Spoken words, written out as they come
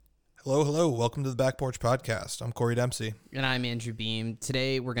Hello, hello. Welcome to the Back Porch Podcast. I'm Corey Dempsey. And I'm Andrew Beam.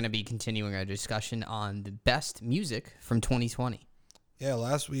 Today we're going to be continuing our discussion on the best music from 2020. Yeah,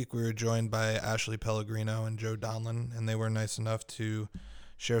 last week we were joined by Ashley Pellegrino and Joe Donlin, and they were nice enough to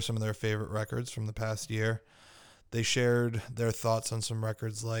share some of their favorite records from the past year. They shared their thoughts on some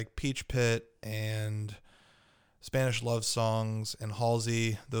records like Peach Pit and Spanish Love Songs and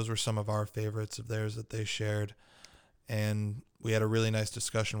Halsey. Those were some of our favorites of theirs that they shared. And we had a really nice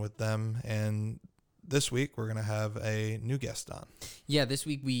discussion with them. And this week, we're going to have a new guest on. Yeah, this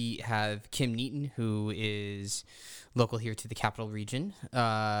week we have Kim Neaton, who is local here to the Capital Region.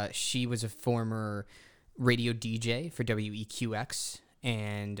 She was a former radio DJ for WEQX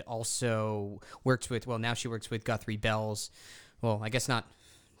and also now she works with Guthrie Bells. Well, I guess not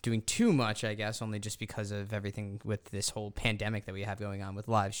doing too much, only just because of everything with this whole pandemic that we have going on with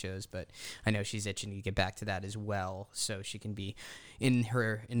live shows, but I know she's itching to get back to that as well, so she can be in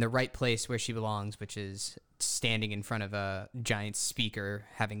the right place where she belongs, which is standing in front of a giant speaker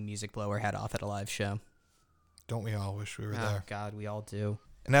having music blow her head off at a live show. Don't we all wish we were there? God, we all do.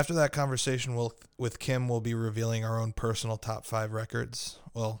 And after that conversation with Kim, we'll be revealing our own personal top 5 records.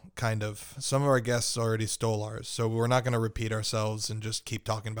 Well, kind of. Some of our guests already stole ours, so we're not going to repeat ourselves and just keep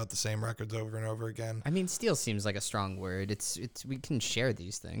talking about the same records over and over again. I mean, steal seems like a strong word. It's we can share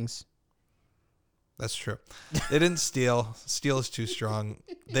these things. That's true. They didn't steal. Steal is too strong.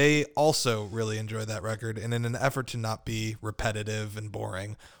 They also really enjoyed that record, and in an effort to not be repetitive and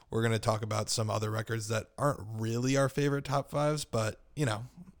boring, we're going to talk about some other records that aren't really our favorite top 5s, but, you know.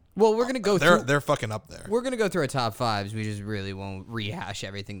 Well, we're going to go through... They're fucking up there. We're going to go through our top 5s. We just really won't rehash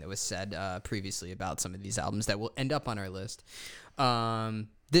everything that was said previously about some of these albums that will end up on our list.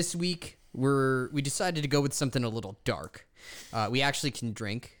 This week, we decided to go with something a little dark. We actually can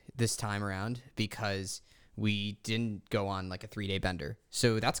drink this time around because we didn't go on like a 3-day bender.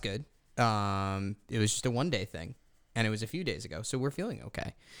 So that's good. It was just a 1-day thing. And it was a few days ago, so we're feeling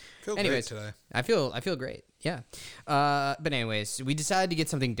okay. Great today. I feel great. Yeah. But anyways, we decided to get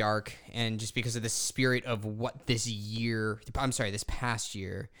something dark, and just because of the spirit of what this past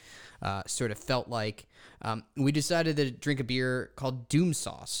year, sort of felt like, we decided to drink a beer called Doom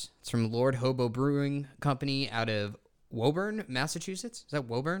Sauce. It's from Lord Hobo Brewing Company out of Woburn, Massachusetts. Is that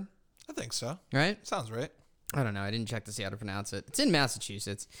Woburn? I think so. Right? Sounds right. I don't know. I didn't check to see how to pronounce it. It's in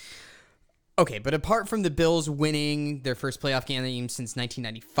Massachusetts. Okay, but apart from the Bills winning their first playoff game since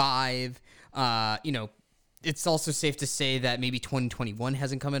 1995, it's also safe to say that maybe 2021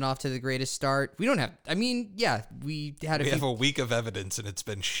 hasn't come off to the greatest start. We have a week of evidence and it's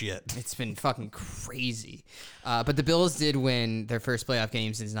been shit. It's been fucking crazy. But the Bills did win their first playoff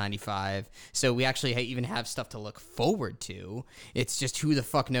game since 95, so we actually even have stuff to look forward to. It's just who the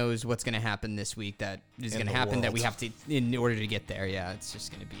fuck knows what's going to happen this week that is going to happen world. That we have to, in order to get there. Yeah, it's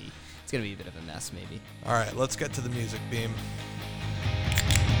just going to be... It's going to be a bit of a mess, maybe. All right, let's get to the music, Beam.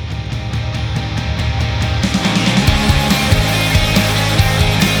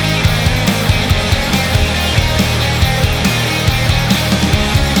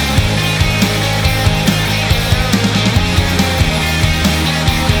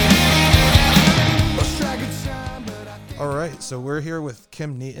 All right, so we're here with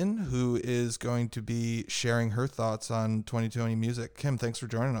Kim Neaton, who is going to be sharing her thoughts on 2020 music. Kim, thanks for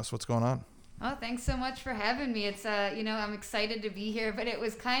joining us. What's going on? Oh, thanks so much for having me. It's, I'm excited to be here, but it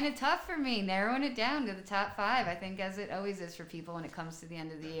was kind of tough for me narrowing it down to the top 5, I think, as it always is for people when it comes to the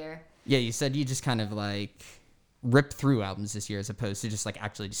end of the year. Yeah, you said you just kind of like ripped through albums this year as opposed to just like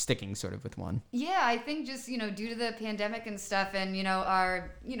actually just sticking sort of with one. Yeah, I think just, due to the pandemic and stuff and,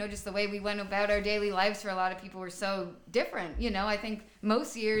 our, just the way we went about our daily lives for a lot of people were so different. I think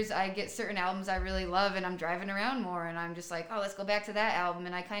most years I get certain albums I really love and I'm driving around more and I'm just like, oh, let's go back to that album.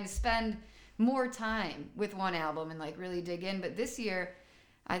 And I kind of spend more time with one album and like really dig in. But this year,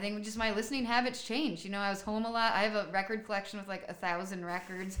 I think just my listening habits changed. I was home a lot. I have a record collection with like 1,000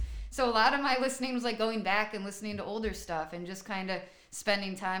 records. So a lot of my listening was like going back and listening to older stuff and just kind of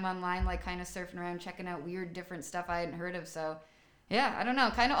spending time online, like kind of surfing around, checking out weird different stuff I hadn't heard of. So yeah, I don't know,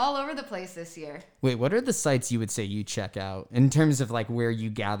 kind of all over the place this year. Wait, what are the sites you would say you check out in terms of like where you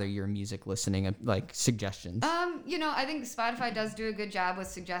gather your music listening, like suggestions? I think Spotify does do a good job with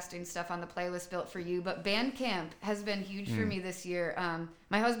suggesting stuff on the playlist built for you, but Bandcamp has been huge for me this year.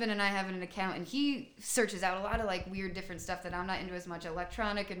 My husband and I have an account and he searches out a lot of like weird different stuff that I'm not into as much,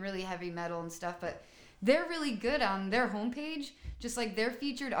 electronic and really heavy metal and stuff, but they're really good on their homepage. Just like their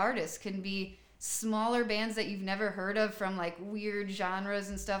featured artists can be smaller bands that you've never heard of from like weird genres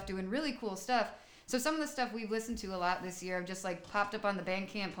and stuff doing really cool stuff. So some of the stuff we've listened to a lot this year have just like popped up on the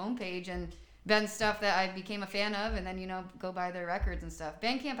Bandcamp homepage and been stuff that I became a fan of, and then, you know, go buy their records and stuff.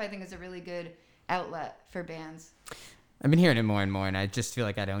 Bandcamp, I think, is a really good outlet for bands. I've been hearing it more and more, and I just feel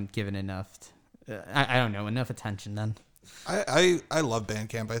like I don't give it enough, I don't know, enough attention then. I love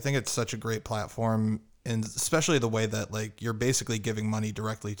Bandcamp. I think it's such a great platform, and especially the way that like you're basically giving money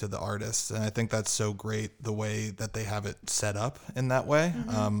directly to the artists, and I think that's so great the way that they have it set up in that way.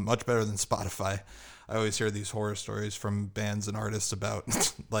 Much better than Spotify. I always hear these horror stories from bands and artists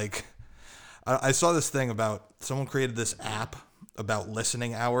about like I saw this thing about someone created this app about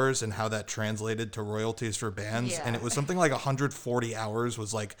listening hours and how that translated to royalties for bands, and it was something like 140 hours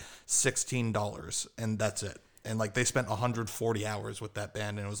was like $16, and that's it. And like they spent 140 hours with that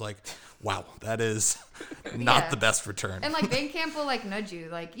band, and it was like, wow, that is not the best return. And like Bandcamp will like nudge you,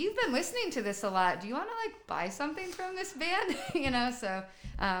 like, you've been listening to this a lot. Do you want to like buy something from this band? You know, so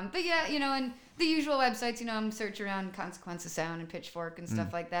but yeah, you know, and the usual websites, you know, I'm searching around Consequence of Sound and Pitchfork and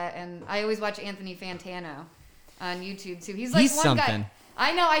stuff like that. And I always watch Anthony Fantano on YouTube too. He's like one something. guy.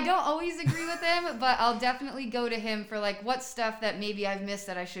 I know I don't always agree with him, but I'll definitely go to him for like what stuff that maybe I've missed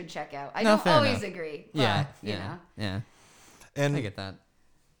that I should check out. I don't always agree, but you know. And I get that.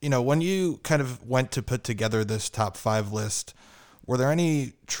 You know, when you kind of went to put together this top 5 list, were there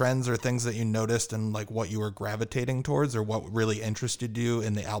any trends or things that you noticed and like what you were gravitating towards, or what really interested you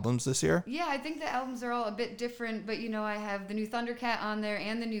in the albums this year? Yeah, I think the albums are all a bit different, but you know, I have the new Thundercat on there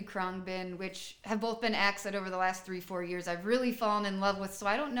and the new Khruangbin, which have both been acts that over the last 3-4 years I've really fallen in love with. So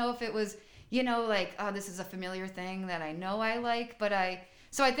I don't know if it was, you know, like, oh, this is a familiar thing that I know I like, but I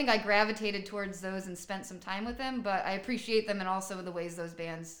think I gravitated towards those and spent some time with them, but I appreciate them and also the ways those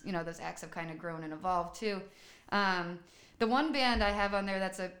bands, you know, those acts have kind of grown and evolved too. The one band I have on there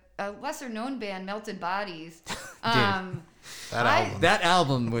that's a lesser known band, Melted Bodies. That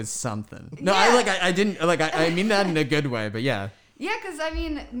album was something. No, Yeah. I didn't like. I mean that in a good way, but yeah. Yeah, because I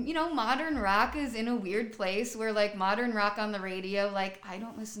mean, you know, modern rock is in a weird place where like modern rock on the radio, like I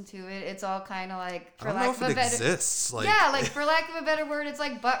don't listen to it. It's all kind of like, for lack of a better, exists. Like, yeah, like for lack of a better word, it's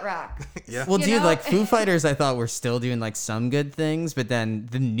like butt rock. yeah. Well, You dude, know? like Foo Fighters, I thought were still doing like some good things, but then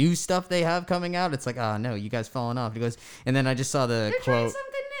the new stuff they have coming out, it's like, oh no, you guys falling off. He goes, and then I just saw the They're trying quote.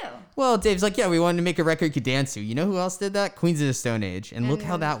 something new. Well, Dave's like, yeah, we wanted to make a record you could dance to. You know who else did that? Queens of the Stone Age, and look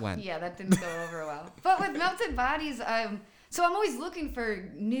how that went. Yeah, that didn't go over well. But with Melted Bodies, so I'm always looking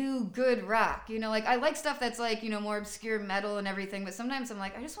for new good rock. You know, like I like stuff that's like, you know, more obscure metal and everything, but sometimes I'm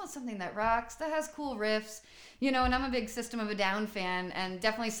like, I just want something that rocks, that has cool riffs, you know, and I'm a big System of a Down fan, and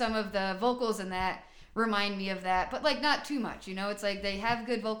definitely some of the vocals in that remind me of that, but like not too much, you know. It's like they have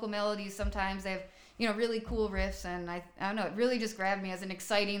good vocal melodies sometimes, they have, you know, really cool riffs, and I don't know, it really just grabbed me as an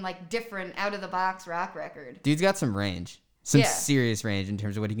exciting, like different, out of the box rock record. Dude's got some range. Some Yeah. serious range in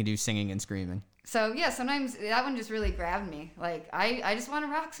terms of what he can do singing and screaming. So yeah, sometimes that one just really grabbed me. Like I just want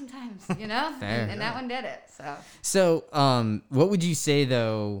to rock sometimes, you know. Fair. And that one did it. So, what would you say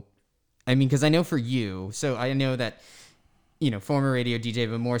though? I mean, because I know for you, so I know that, you know, former radio DJ,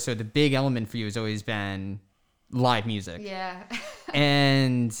 but more so the big element for you has always been live music. Yeah.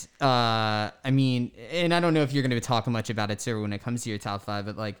 And I mean, and I don't know if you're going to talk much about it, sir, when it comes to your top 5,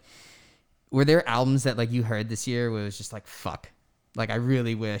 but like, were there albums that like you heard this year where it was just like, fuck, like I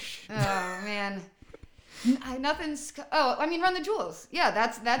really wish? Oh man. I mean, Run the Jewels. Yeah,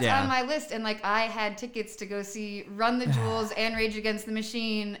 that's on my list. And like I had tickets to go see Run the Jewels and Rage Against the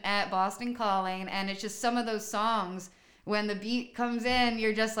Machine at Boston Calling, and it's just some of those songs when the beat comes in,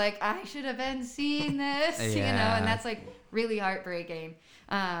 you're just like, I should have been seeing this, you know, and that's like really heartbreaking.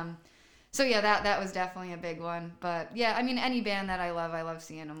 So yeah, that was definitely a big one. But yeah, I mean, any band that I love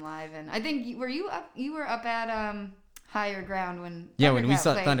seeing them live. And I think you were up at Higher Ground when when we Thundercat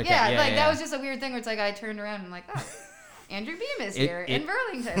saw played. Thundercat. Yeah, Yeah. that was just a weird thing where it's like I turned around and I'm like, oh, Andrew Beam is here in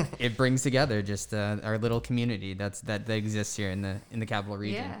Burlington. It brings together just our little community that exists here in the capital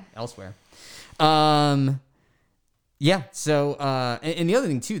region, elsewhere. Yeah. So, and the other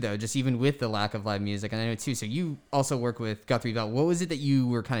thing too, though, just even with the lack of live music, and I know too. So you also work with Guthrie Bell. What was it that you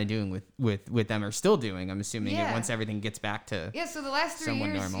were kind of doing with them, or still doing? I'm assuming once everything gets back to So the last 3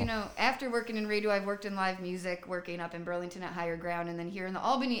 years, normal. you know, after working in radio, I've worked in live music, working up in Burlington at Higher Ground, and then here in the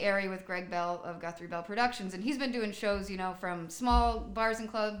Albany area with Greg Bell of Guthrie Bell Productions, and he's been doing shows, you know, from small bars and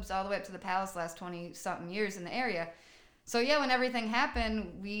clubs all the way up to the Palace last 20-something years in the area. So yeah, when everything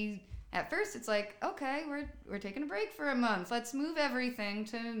happened, at first, it's like, okay, we're taking a break for a month. Let's move everything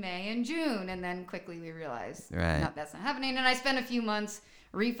to May and June. And then quickly we realized, no, that's not happening. And I spent a few months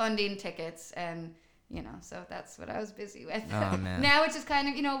refunding tickets and, you know, so that's what I was busy with. Oh, man. Now it's just kind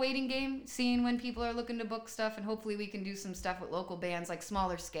of, you know, a waiting game, seeing when people are looking to book stuff. And hopefully we can do some stuff with local bands, like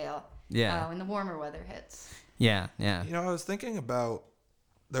smaller scale. Yeah. When the warmer weather hits. Yeah. You know, I was thinking about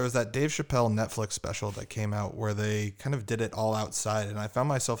there was that Dave Chappelle Netflix special that came out where they kind of did it all outside, and I found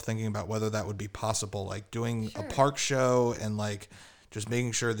myself thinking about whether that would be possible, like doing a park show and like just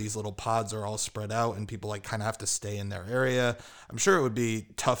making sure these little pods are all spread out and people like kind of have to stay in their area. I'm sure it would be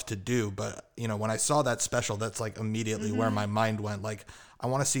tough to do, but you know, when I saw that special, that's like immediately where my mind went. Like, I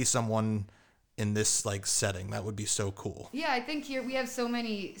want to see someone in this like setting. That would be so cool. Yeah, I think here we have so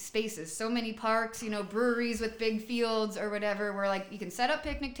many spaces, so many parks, you know, breweries with big fields or whatever, where like you can set up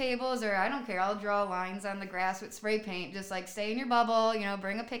picnic tables, or I don't care, I'll draw lines on the grass with spray paint. Just like stay in your bubble, you know,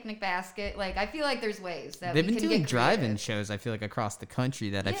 bring a picnic basket. Like, I feel like there's ways that They've we been can doing get drive-in creative. shows, I feel like, across the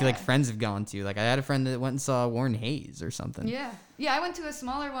country that I feel like Yeah. friends have gone to. Like, I had a friend that went and saw Warren Hayes or something. Yeah. Yeah, I went to a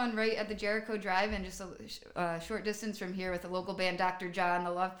smaller one right at the Jericho Drive-In, just a short distance from here, with a local band, Dr. John, the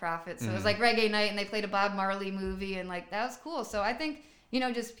Love Prophets. So it was like reggae night, and they played a Bob Marley movie, and like that was cool. So I think, you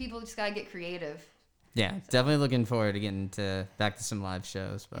know, just people just gotta get creative. Yeah, definitely looking forward to getting back to some live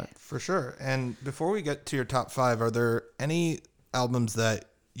shows. But For sure. And before we get to your top 5, are there any albums that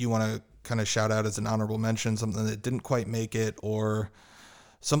you want to kind of shout out as an honorable mention, something that didn't quite make it, or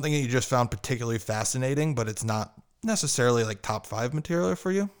something that you just found particularly fascinating, but it's not necessarily like top 5 material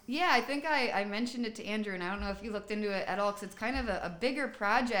for you? Yeah, I think I mentioned it to Andrew, and I don't know if you looked into it at all, because it's kind of a bigger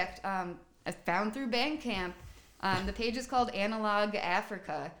project I found through Bandcamp. The page is called Analog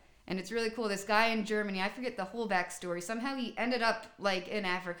Africa, and it's really cool. This guy in Germany, I forget the whole backstory. Somehow he ended up like in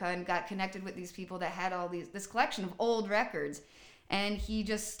Africa and got connected with these people that had all this collection of old records. And he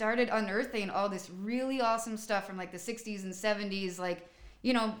just started unearthing all this really awesome stuff from like the 60s and 70s, like,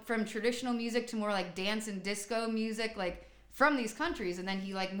 you know, from traditional music to more like dance and disco music, like from these countries. And then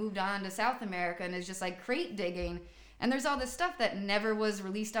he like moved on to South America and is just like crate digging. And there's all this stuff that never was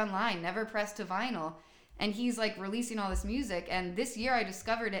released online, never pressed to vinyl. And he's like releasing all this music. And this year I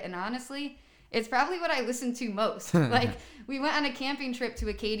discovered it. And honestly, it's probably what I listen to most. Like, we went on a camping trip to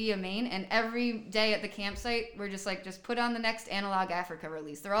Acadia, Maine, and every day at the campsite, we're just like, just put on the next Analog Africa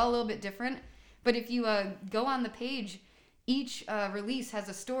release. They're all a little bit different. But if you go on the page, each release has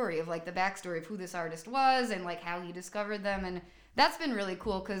a story of like the backstory of who this artist was and like how he discovered them. And that's been really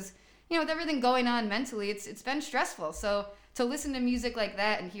cool because, you know, with everything going on mentally, it's been stressful. So to listen to music like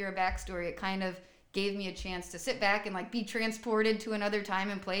that and hear a backstory, it kind of gave me a chance to sit back and like be transported to another time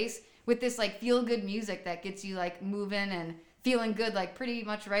and place with this like feel good music that gets you like moving and feeling good like pretty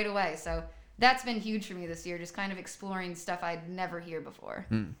much right away. So that's been huge for me this year, just kind of exploring stuff I'd never hear before.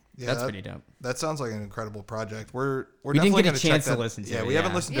 Yeah, that's pretty dope. That sounds like an incredible project. We're We didn't definitely get a gonna chance check to that. listen to Yeah, it, we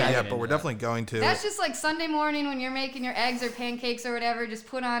haven't listened to Yeah. it Yeah, yet, but we're definitely going to. That's just like Sunday morning when you're making your eggs or pancakes or whatever, just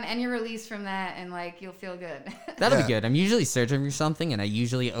put on any release from that and like you'll feel good. That'll Yeah. be good. I'm usually searching for something, and I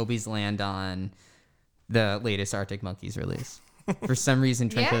usually always land on the latest Arctic Monkeys release. For some reason,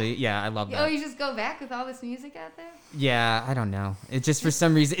 Tranquility. Yeah, I love Oh, that. you just go back with all this music out there? Yeah, I don't know. It's just for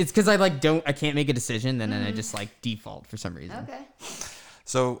some reason. It's because I can't make a decision, and then I just like default for some reason. Okay.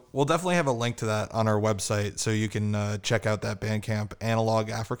 So we'll definitely have a link to that on our website, so you can check out that Bandcamp Analog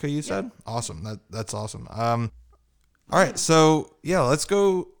Africa. You said awesome. That's awesome. All right, so yeah, let's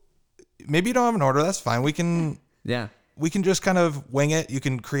go. Maybe you don't have an order. That's fine. We can Yeah. just kind of wing it. You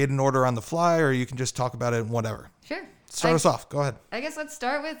can create an order on the fly, or you can just talk about it and whatever. Sure. Start us off. Go ahead. I guess let's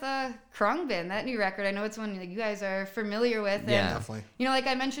start with Krongbin, that new record. I know it's one that you guys are familiar with. Yeah. And, Definitely. you know, like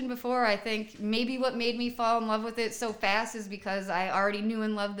I mentioned before, I think maybe what made me fall in love with it so fast is because I already knew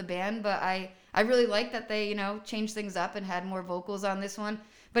and loved the band, but I really like that they, you know, changed things up and had more vocals on this one.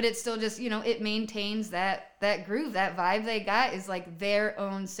 But it's still just, you know, it maintains that groove, that vibe they got is like their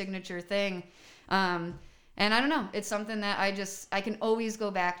own signature thing. And I don't know, it's something that I can always go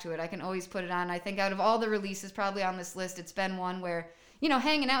back to it. I can always put it on. I think out of all the releases probably on this list, it's been one where, you know,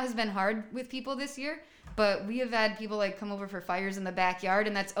 hanging out has been hard with people this year, but we have had people like come over for fires in the backyard,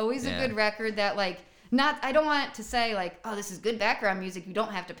 and that's always a good record that like, I don't want it to say like, oh, this is good background music, you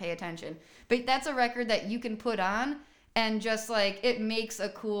don't have to pay attention. But that's a record that you can put on and just like, it makes a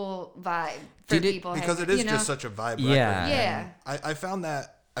cool vibe for people. Because it hanging, is you know? just such a vibe Yeah. record. Yeah.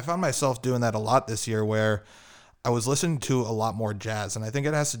 I found myself doing that a lot this year, where I was listening to a lot more jazz, and I think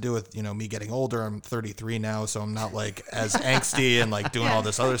it has to do with, you know, me getting older. I'm 33 now, so I'm not like as angsty and like doing all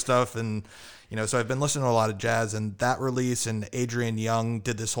this other stuff. And, you know, so I've been listening to a lot of jazz, and that release, and Adrian Young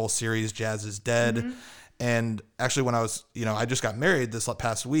did this whole series, Jazz is Dead. Mm-hmm. And actually when I was, you know, I just got married this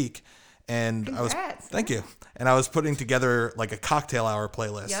past week, and Congrats. thank you. And I was putting together like a cocktail hour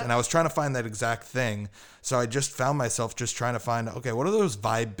playlist, Yep. and I was trying to find that exact thing. So I just found myself just trying to find, okay, what are those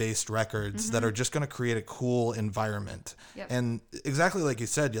vibe-based records that are just going to create a cool environment? Yep. And exactly like you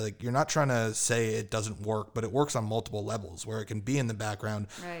said, you're not trying to say it doesn't work, but it works on multiple levels, where it can be in the background,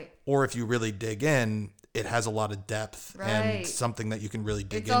 Right. or if you really dig in, it has a lot of depth Right. and something that you can really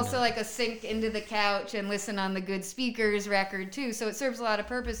dig It's into. also like a sink into the couch and listen on the good speakers record too. So it serves a lot of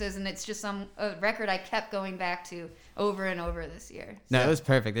purposes, and it's just a record I kept going back to over and over this year. No, it was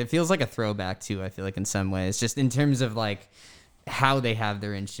perfect. It feels like a throwback too, I feel like, in some ways, just in terms of like how they have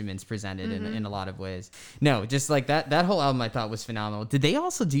their instruments presented in a lot of ways. No, just like that whole album I thought was phenomenal. Did they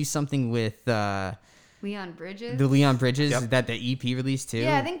also do something with Leon Bridges. the Leon Bridges Yep. that the EP released too?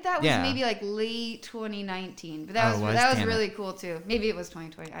 Yeah, I think that was Yeah. maybe like late 2019, but Oh, it was? that was Damn it. really cool too. Maybe it was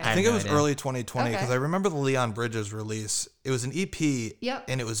 2020. I had think no it was idea. early 2020 because Okay. I remember the Leon Bridges release. It was an EP, Yep.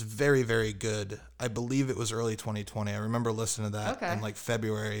 and it was very, very good. I believe it was early 2020. I remember listening to that Okay. in like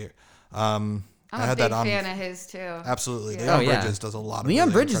February. I'm I a had big that on. fan of his too. Absolutely, Yeah. Leon Oh, yeah. Bridges does a lot of Leon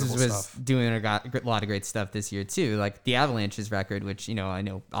really Bridges incredible was stuff. doing a lot of great stuff this year too. Like the Avalanches record, which I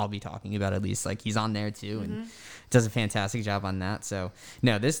know I'll be talking about at least. Like he's on there too, and does a fantastic job on that. So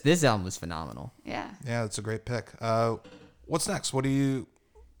no, this album was phenomenal. Yeah. Yeah, it's a great pick. What's next? What do you?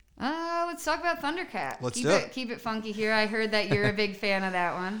 Let's talk about Thundercat. Let's keep do it. Keep it funky here. I heard that you're a big fan of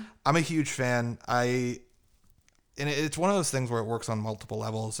that one. I'm a huge fan. And it's one of those things where it works on multiple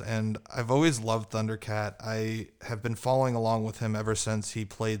levels. And I've always loved Thundercat. I have been following along with him ever since he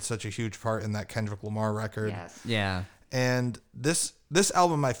played such a huge part in that Kendrick Lamar record. Yes. Yeah, And this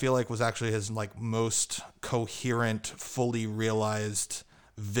album, I feel like, was actually his like most coherent, fully realized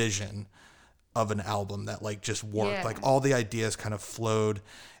vision of an album that like just worked. Yeah. Like all the ideas kind of flowed.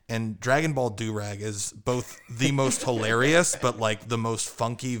 And Dragon Ball Durag is both the most hilarious, but like the most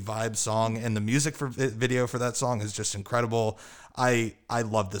funky vibe song, and the music for video for that song is just incredible. I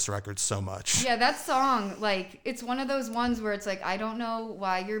love this record so much. Yeah, that song, like, it's one of those ones where it's like, I don't know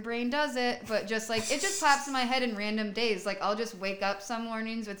why your brain does it, but just like, it just pops in my head in random days. Like, I'll just wake up some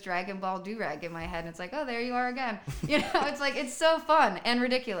mornings with Dragon Ball Durag in my head, and it's like, oh, there you are again. You know, it's like, it's so fun and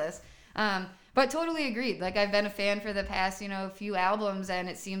ridiculous. But totally agreed. Like, I've been a fan for the past, few albums, and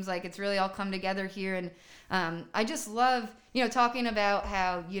it seems like it's really all come together here. And I just love, talking about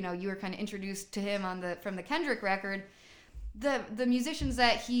how, you were kind of introduced to him from the Kendrick record. The musicians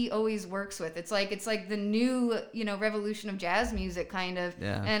that he always works with, it's like the new revolution of jazz music kind of.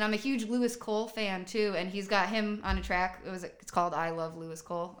 Yeah. And I'm a huge Lewis Cole fan too, and he's got him on a track. It's called I Love Lewis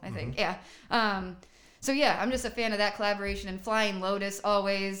Cole, I think. Yeah. So yeah, I'm just a fan of that collaboration, and Flying Lotus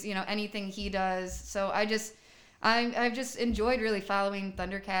always, anything he does. So I've just enjoyed really following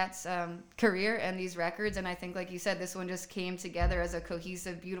Thundercat's career and these records, and I think, like you said, this one just came together as a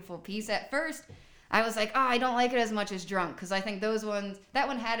cohesive, beautiful piece. At first, I was like, I don't like it as much as Drunk, because I think that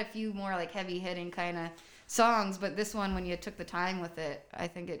one had a few more like heavy hitting kind of songs, but this one, when you took the time with it, I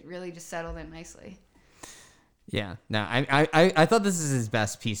think it really just settled in nicely. yeah. No, I thought this is his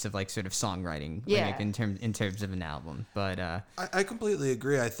best piece of like sort of songwriting, Yeah. like in terms of an album. But I completely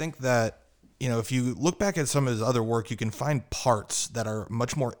agree. I think that, if you look back at some of his other work, you can find parts that are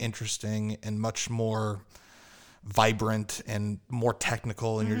much more interesting and much more vibrant and more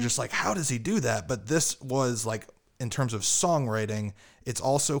technical. And you're just like, how does he do that? But this was like, in terms of songwriting, it's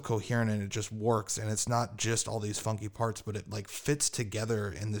also coherent and it just works. And it's not just all these funky parts, but it like fits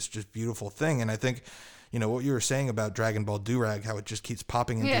together in this just beautiful thing. And I think, what you were saying about Dragon Ball Durag, how it just keeps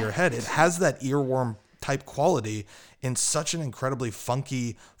popping into your head. It has that earworm type quality in such an incredibly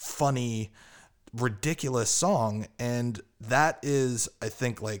funky, funny, ridiculous song. And that is, I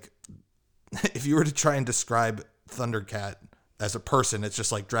think, like, if you were to try and describe Thundercat as a person, it's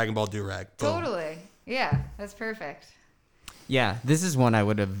just like Dragon Ball Durag. Boom. Totally. Yeah, that's perfect. yeah, this is one I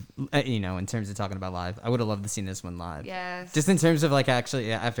would have, in terms of talking about live, I would have loved to seen this one live. Yes. Just in terms of like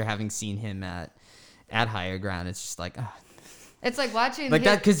actually after having seen him at Higher Ground, it's just like It's like watching like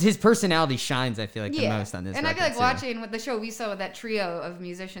that because his personality shines. I feel like the most on this. And I feel record, like too. watching with the show we saw with that trio of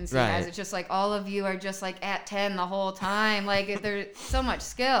musicians he Right. has, it's just like all of you are just like at 10 the whole time. Like there's so much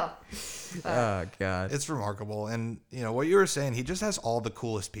skill. Oh god. It's remarkable. And, what you were saying, he just has all the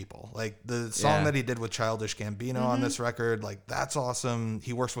coolest people. Like the song Yeah. that he did with Childish Gambino on this record, like that's awesome.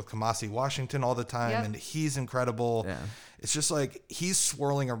 He works with Kamasi Washington all the time, Yep. and he's incredible. Yeah. It's just like he's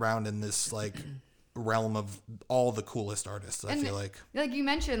swirling around in this like realm of all the coolest artists, I And feel like. Like you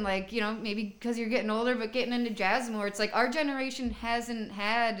mentioned, like, maybe because you're getting older, but getting into jazz more, it's like our generation hasn't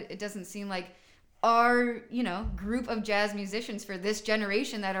had, it doesn't seem like our, group of jazz musicians for this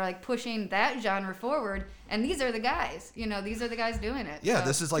generation that are like pushing that genre forward. And these are the guys, these are the guys doing it. Yeah, So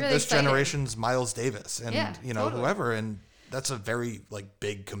this is it's like really this exciting. generation's Miles Davis and, Yeah, totally. whoever. And that's a very like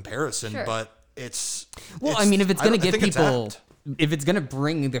big comparison, Sure. but it's. Well, I mean, if it's I gonna don't- I get think it's people, apt. if it's gonna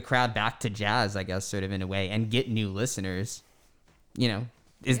bring the crowd back to jazz, I guess, sort of in a way, and get new listeners,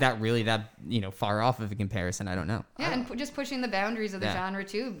 is that really that, far off of a comparison? I don't know. Yeah, and just pushing the boundaries of the genre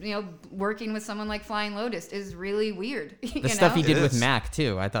too. Working with someone like Flying Lotus is really weird. The stuff he did It with is. Mac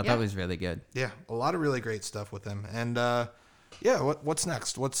too, I thought that was really good. Yeah, a lot of really great stuff with him. And what's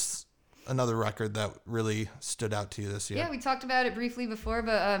next? What's another record that really stood out to you this year? Yeah, we talked about it briefly before,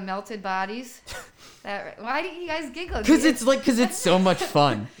 but Melted Bodies. Why do you guys giggle? Because it's so much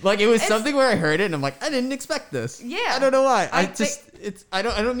fun. Like, it was something where I heard it and I'm like, I didn't expect this. Yeah. I don't know why. I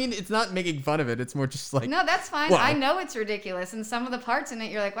don't mean, it's not making fun of it. It's more just like, No, that's fine. wow. I know it's ridiculous, and some of the parts in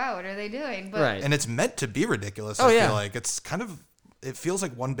it, you're like, wow, what are they doing? But right. And it's meant to be ridiculous. Oh, I yeah. feel like it's kind of, it feels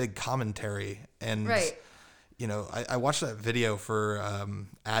like one big commentary. And, Right. I watched that video for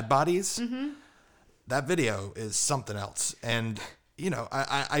Ad Bodies. Mm-hmm. That video is something else. And,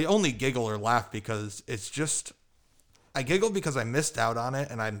 I only giggle or laugh because it's just, I giggle because I missed out on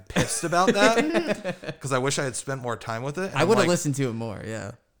it and I'm pissed about that because I wish I had spent more time with it. And I I'm would have like, listened to it more.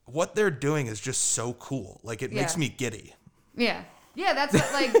 Yeah. what they're doing is just so cool. Like, it makes Yeah. me giddy. yeah. Yeah, that's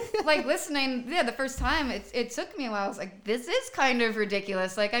like listening. Yeah, the first time it took me a while. I was like, this is kind of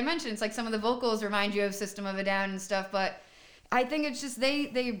ridiculous. Like I mentioned, it's like some of the vocals remind you of System of a Down and stuff, but I think it's just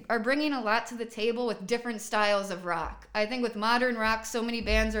they are bringing a lot to the table with different styles of rock. I think with modern rock, so many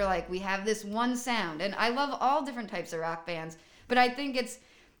bands are like, we have this one sound, and I love all different types of rock bands, but I think it's,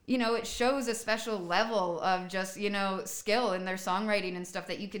 it shows a special level of just, skill in their songwriting and stuff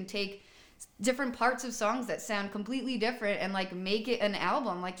that you can take different parts of songs that sound completely different and like make it an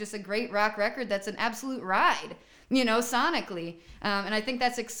album, like just a great rock record that's an absolute ride, sonically. And I think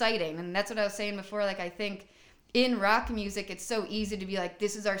that's exciting. And that's what I was saying before. Like, I think in rock music, it's so easy to be like,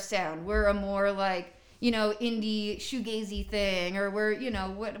 this is our sound. We're a more like, indie shoegazy thing, or we're,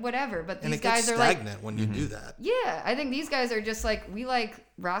 whatever. But And these it gets guys are like, stagnant when you do that. yeah, I think these guys are just like, we like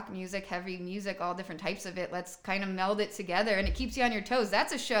rock music, heavy music, all different types of it. Let's kind of meld it together, and it keeps you on your toes.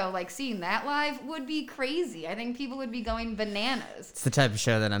 That's a show, like seeing that live would be crazy. I think people would be going bananas. It's the type of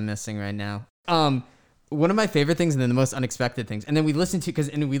show that I'm missing right now. One of my favorite things, and then the most unexpected things, and then we listened to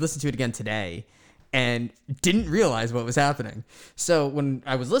it again today, and didn't realize what was happening. So when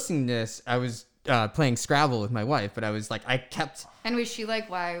I was listening to this, I was playing Scrabble with my wife, but I was like, I kept. And was she like,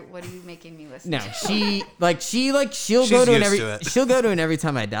 why? What are you making me listen? No, to? she'll She's go to used to it. she'll go to an Every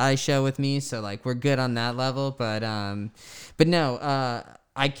Time I Die show with me, so like we're good on that level. But no,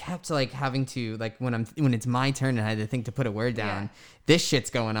 I kept like having to like when it's my turn and I had to think to put a word down. Yeah. This shit's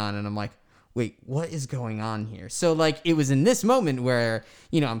going on, and I'm like, wait, what is going on here? So like it was in this moment where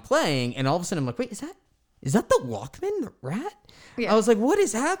I'm playing, and all of a sudden I'm like, wait, is that the Walkman, the Rat? Yeah. I was like, what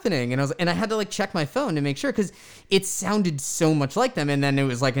is happening? And I had to like check my phone to make sure, because it sounded so much like them. And then it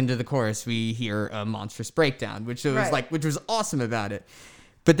was like into the chorus, we hear a monstrous breakdown, which was Right. which was awesome about it.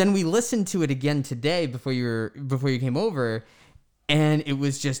 But then we listened to it again today before you came over, and it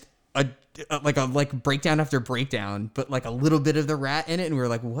was just a breakdown after breakdown, but like a little bit of the Rat in it, and we were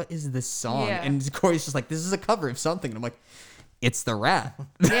like, what is this song? Yeah. And Corey's just like, this is a cover of something, and I'm like, it's the Rat.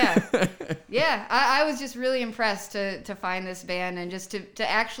 Yeah. I was just really impressed to find this band and just to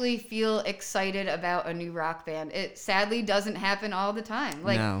actually feel excited about a new rock band. It sadly doesn't happen all the time.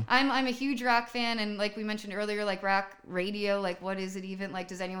 Like No. I'm a huge rock fan, and like we mentioned earlier, like rock radio, like what is it even? Like,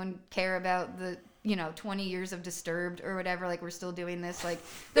 does anyone care about the 20 years of Disturbed or whatever? Like, we're still doing this. Like,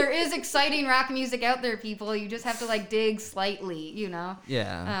 there is exciting rock music out there, people. You just have to like dig slightly,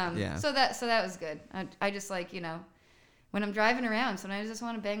 Yeah. Yeah. So that was good. I just like, when I'm driving around, sometimes I just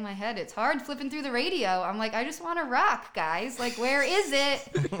want to bang my head. It's hard flipping through the radio. I'm like, I just want to rock, guys. Like, where is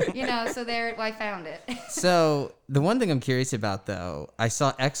it? So there, I found it. So the one thing I'm curious about, though, I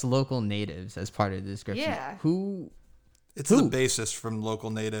saw ex-local natives as part of the description. Yeah. It's Who? the bassist from Local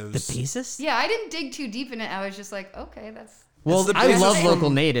The Natives. bassist? Yeah, I didn't dig too deep in it. I was just like, okay, that's... Well, the I bassist love from local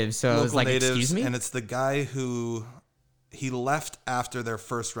natives, so I was Local like, Natives, excuse me? and it's the guy who he left after their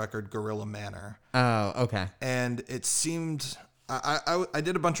first record, Gorilla Manor. Oh, okay. And it seemed I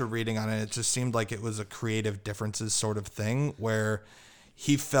did a bunch of reading on it. It just seemed like it was a creative differences sort of thing where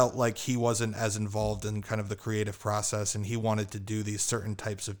he felt like he wasn't as involved in kind of the creative process, and he wanted to do these certain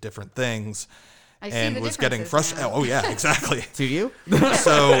types of different things, I see and the was getting differences frustrated. now. Oh yeah, exactly. To you?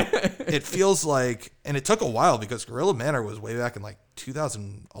 So it feels like, and it took a while because Gorilla Manor was way back in like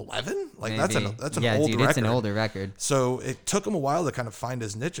 2011. Like that's an Maybe. old yeah, record. dude, it's an older record. So it took him a while to kind of find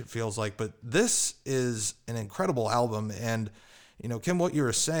his niche, it feels like. But this is an incredible album. And, Kim, what you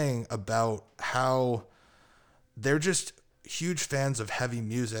were saying about how they're just huge fans of heavy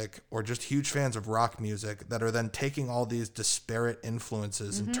music or just huge fans of rock music that are then taking all these disparate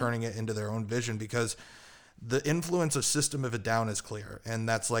influences and turning it into their own vision, because the influence of System of a Down is clear, and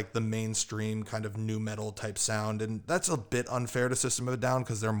that's like the mainstream kind of nu metal type sound, and that's a bit unfair to System of a Down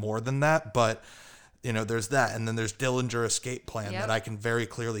because they're more than that, but there's that, and then there's Dillinger Escape Plan that I can very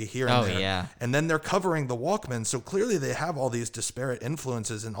clearly hear in there. Yeah. And then they're covering the Walkman, so clearly they have all these disparate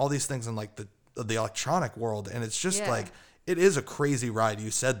influences and all these things in like the electronic world, and it's just like, it is a crazy ride.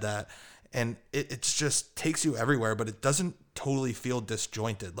 You said that, and it just takes you everywhere, but it doesn't totally feel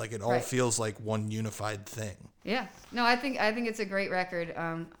disjointed. Like it all feels like one unified thing. Yeah. No, I think it's a great record.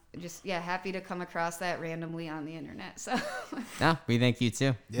 Just happy to come across that randomly on the internet. So yeah, we thank you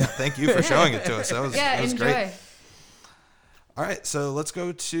too. Yeah, thank you for showing it to us. That was enjoy. Great. All right, so let's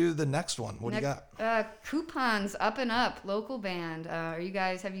go to the next one. What do you got? Coupons, Up and Up, local band. Have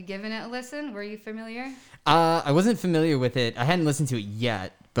you given it a listen? Were you familiar? I wasn't familiar with it. I hadn't listened to it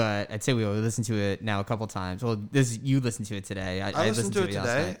yet, but I'd say we will listen to it now a couple times. Well, you listened to it today. I listened to it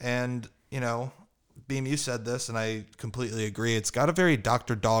today, and Beam, you said this, and I completely agree. It's got a very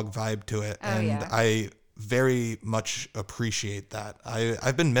Dr. Dog vibe to it, I very much appreciate that.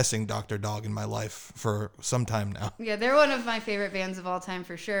 I've been missing Dr. Dog in my life for some time now. Yeah, they're one of my favorite bands of all time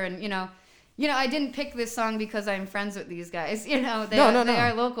for sure. And I didn't pick this song because I'm friends with these guys. They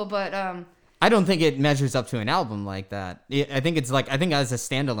are local, but I don't think it measures up to an album like that. I think as a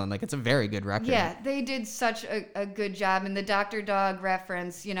standalone, like it's a very good record. Yeah, they did such a good job. And the Dr. Dog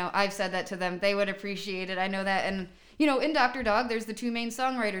reference, I've said that to them. They would appreciate it. I know that. And, in Dr. Dog, there's the two main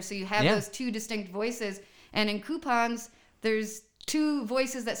songwriters. So you have those two distinct voices. And in Coupons, there's two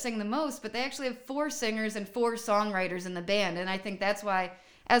voices that sing the most, but they actually have 4 singers and 4 songwriters in the band. And I think that's why,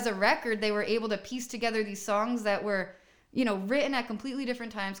 as a record, they were able to piece together these songs that were written at completely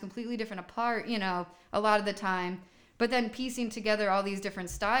different times, completely different apart, a lot of the time, but then piecing together all these different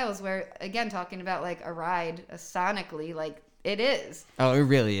styles where, again, talking about like a ride sonically, like it is. Oh, it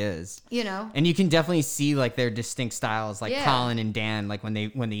really is. And you can definitely see like their distinct styles, like Colin and Dan, like when they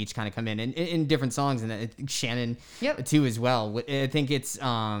each kind of come in different songs, and Shannon too as well. I think it's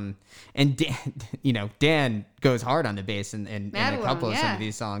and Dan, Dan goes hard on the bass in a couple of some of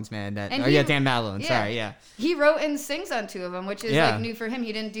these songs, man. Dan Madelone. Sorry, he wrote and sings on 2 of them, which is like new for him.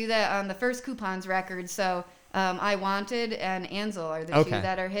 He didn't do that on the first Coupons record. So I Wanted and Ansel are the 2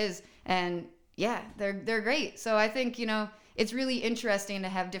 that are his, and they're great. So I think it's really interesting to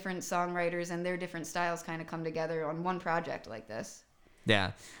have different songwriters and their different styles kind of come together on one project like this.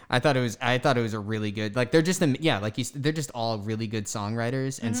 Yeah, I thought it was a really good, like they're just they're just all really good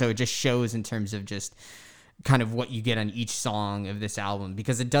songwriters, and so it just shows in terms of just kind of what you get on each song of this album,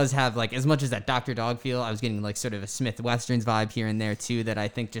 because it does have like, as much as that Dr. Dog feel, I was getting like sort of a Smith Westerns vibe here and there too, that I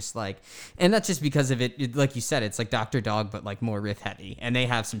think just like, and that's just because of it, like you said, it's like Dr. Dog but like more riff heavy, and they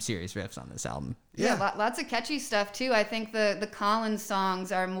have some serious riffs on this album. Yeah, lots of catchy stuff too. I think the Collins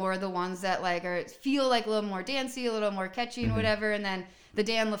songs are more the ones that like feel like a little more dancey, a little more catchy and whatever, and then the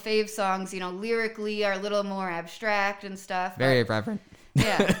Dan LaFave songs, lyrically are a little more abstract and stuff. Very irreverent.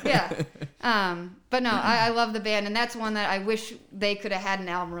 Yeah. But no, I love the band, and that's one that I wish they could have had an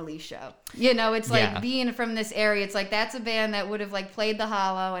album release show. It's like being from this area, it's like that's a band that would have like played the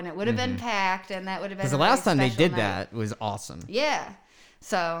Hollow, and it would have been packed, and that would have been because the last time they did that was awesome. Yeah.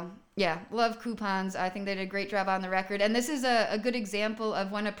 So love Coupons. I think they did a great job on the record, and this is a good example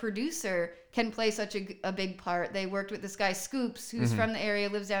of when a producer can play such a big part. They worked with this guy Scoops, who's from the area,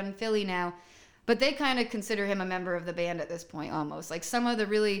 lives down in Philly now. But they kind of consider him a member of the band at this point, almost. Like some of the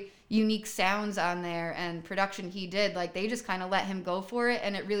really unique sounds on there and production he did, like they just kind of let him go for it,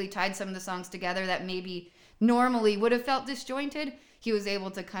 and it really tied some of the songs together that maybe normally would have felt disjointed. He was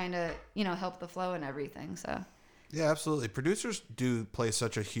able to kind of, help the flow and everything. So yeah, absolutely. Producers do play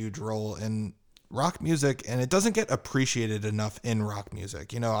such a huge role in rock music, and it doesn't get appreciated enough in rock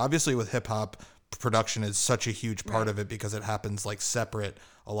music. Obviously with hip hop, production is such a huge part of it because it happens like separate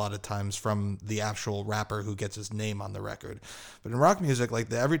a lot of times from the actual rapper who gets his name on the record. But in rock music,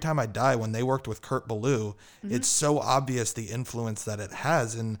 like Every Time I Die, when they worked with Kurt Ballou, it's so obvious the influence that it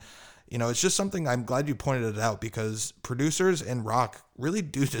has. And, it's just something I'm glad you pointed it out, because producers in rock really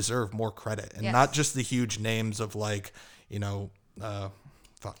do deserve more credit, and not just the huge names of like,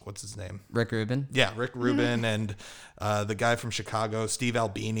 what's his name? Rick Rubin. Yeah, Rick Rubin and the guy from Chicago, Steve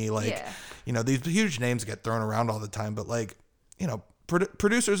Albini. These huge names get thrown around all the time, but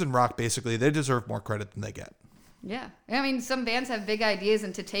producers in rock, basically, they deserve more credit than they get. Yeah. I mean, some bands have big ideas,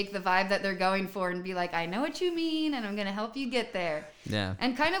 and to take the vibe that they're going for and be like, I know what you mean, and I'm going to help you get there. Yeah.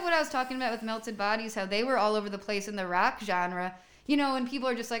 And kind of what I was talking about with Melted Bodies, how they were all over the place in the rock genre. And people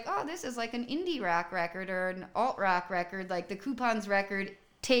are just like, oh, this is like an indie rock record or an alt rock record. Like the Coupons record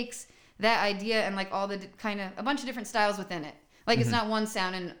takes that idea and like all the kind of a bunch of different styles within it. Like it's not one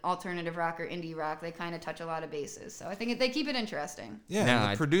sound in alternative rock or indie rock. They kind of touch a lot of bases. So I think they keep it interesting. Yeah, No,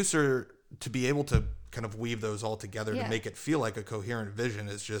 and the producer to be able to kind of weave those all together to make it feel like a coherent vision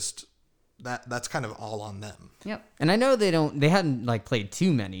is just that's kind of all on them. Yep. And I know they hadn't like played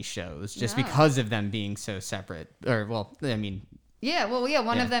too many shows just because of them being so separate. Or well, I mean, Yeah, well,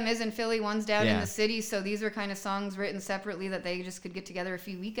 one of them is in Philly, one's down in Yeah. the city, so these were kind of songs written separately that they just could get together a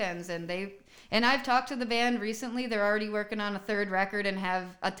few weekends, and I've talked to the band recently. They're already working on a third record and have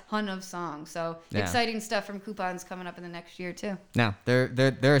a ton of songs. So exciting stuff from Coupons coming up in the next year too. no,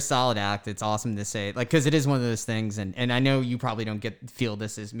 they're a solid act. It's awesome to say, like, because it is one of those things, and I know you probably don't feel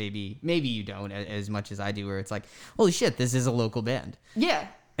this as maybe you don't as much as I do, where it's like, holy shit, this is a local band. Yeah.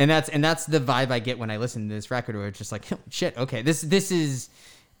 And that's the vibe I get when I listen to this record, where it's just like, shit, okay, this is,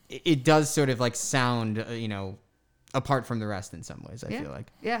 it does sort of like sound, apart from the rest in some ways. I feel like.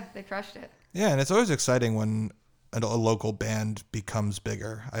 Yeah, they crushed it. Yeah, and it's always exciting when a local band becomes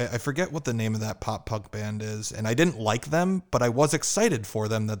bigger. I forget what the name of that pop punk band is, and I didn't like them, but I was excited for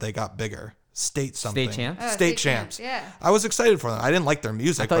them that they got bigger. State something. State Champs? Oh, State Champs. Yeah. I was excited for them. I didn't like their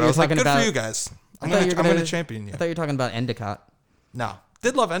music, thought but you I were was like, talking good about- for you guys. I'm I thought you going were to champion you. I thought you were talking about Endicott. No.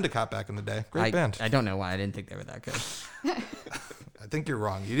 Did love Endicott back in the day. Great band. I don't know why I didn't think they were that good. I think you're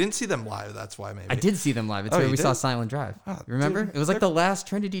wrong. You didn't see them live. That's why maybe. I did see them live. It's Oh, where you we saw did? Silent Drive. Oh, Remember? dude, It was like the last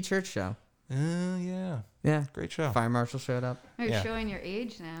Trinity Church show. Yeah. Yeah. Great show. Fire marshal showed up. You're Yeah. showing your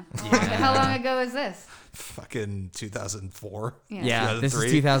age now. Yeah. How long ago is this? Fucking 2004. Yeah, this is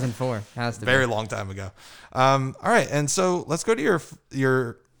 2003. 2004. Has to Very be. long time ago. All right, and so let's go to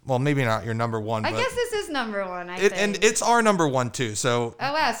your well, maybe not your number one, I but guess this is number one. I think. and it's our number one too. So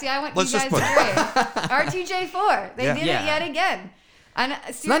Oh wow! See, I went. Let's You just guys put agree. RTJ4. They Yeah. did Yeah. it yet again. And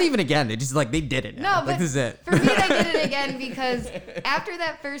It's not even again. They just like they did it. Now. No, like but this is it. for me, they did it again because after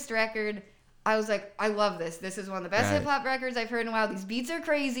that first record, I was like, I love this. This is one of the best Right. hip hop records I've heard in a while. These beats are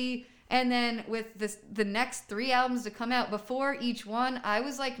crazy. And then with the next 3 albums to come out before each one, I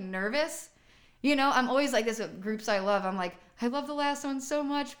was like nervous. I'm always like this with groups I love. I'm like, I love the last one so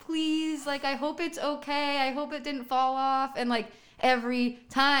much. Please, like, I hope it's okay. I hope it didn't fall off. And like every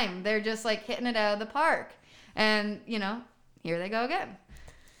time, they're just like hitting it out of the park. And here they go again.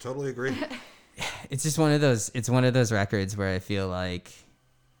 totally agree. It's just one of those. It's one of those records where I feel like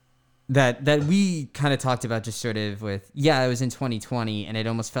that we kind of talked about just sort of with it was in 2020 and it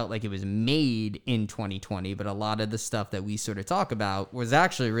almost felt like it was made in 2020, but a lot of the stuff that we sort of talk about was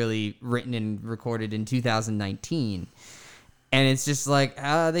actually really written and recorded in 2019, and it's just like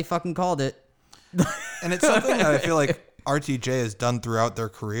they fucking called it. And it's something that I feel like RTJ has done throughout their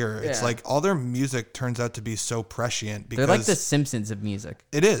career. It's Yeah. like all their music turns out to be so prescient because They're like the Simpsons of music.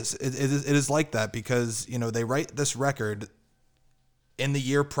 It is. It is like that because they write this record in the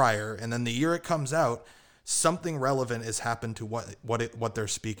year prior, and then the year it comes out, something relevant has happened to what they're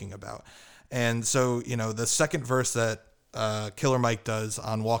speaking about. And so the second verse that Killer Mike does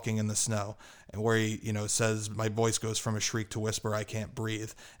on "Walking in the Snow," and where he says, "My voice goes from a shriek to whisper, I can't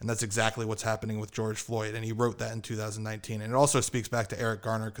breathe," and that's exactly what's happening with George Floyd. And he wrote that in 2019, and it also speaks back to Eric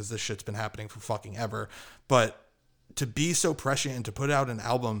Garner because this shit's been happening for fucking ever. But to be so prescient and to put out an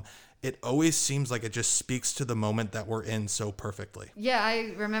album, it always seems like it just speaks to the moment that we're in so perfectly. Yeah,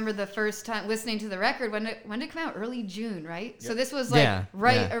 I remember the first time listening to the record when did it come out? Early June, right? So this was like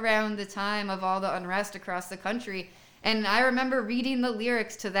right around the time of all the unrest across the country. And I remember reading the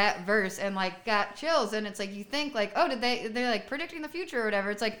lyrics to that verse and like got chills. And it's like you think like, oh, they're like predicting the future or whatever.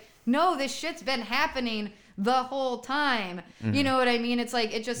 It's like, no, this shit's been happening the whole time. Mm-hmm. You know what I mean? It's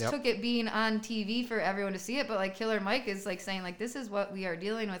like it just took it being on TV for everyone to see it. But like Killer Mike is like saying like this is what we are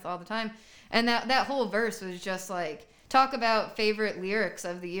dealing with all the time. And that whole verse was just like talk about favorite lyrics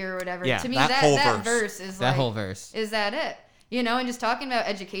of the year or whatever. Yeah, to me, that whole that verse. verse is That like whole verse. is that it? And just talking about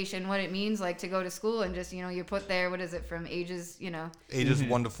education, what it means like to go to school and just you're put there. What is it from ages? Ages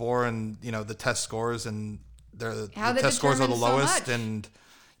 1 to 4, and the test scores, and the How they test scores are the determine so lowest, much. and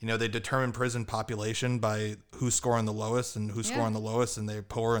they determine prison population by who's scoring the lowest and who's scoring the lowest, and they're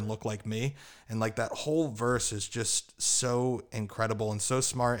poor and look like me. And like that whole verse is just so incredible and so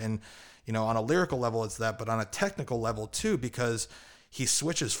smart. And on a lyrical level it's that, but on a technical level too, because he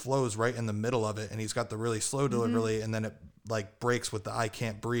switches flows right in the middle of it, and he's got the really slow delivery, and then it like breaks with the "I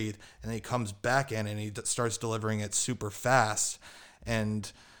can't breathe," and then he comes back in and he starts delivering it super fast. And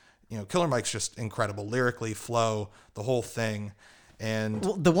Killer Mike's just incredible lyrically, flow, the whole thing. And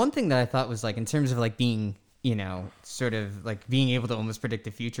Well, the one thing that I thought was like in terms of like being, sort of like being able to almost predict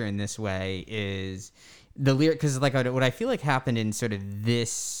the future in this way is the lyric, because like what I feel like happened in sort of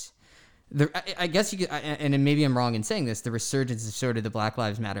this, I guess you could, and maybe I'm wrong in saying this, the resurgence of sort of the Black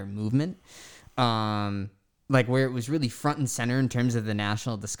Lives Matter movement. like where it was really front and center in terms of the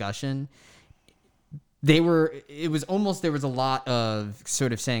national discussion, there was a lot of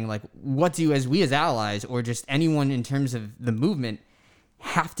sort of saying like, what do we as allies or just anyone in terms of the movement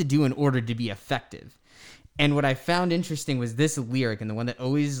have to do in order to be effective? And what I found interesting was this lyric, and the one that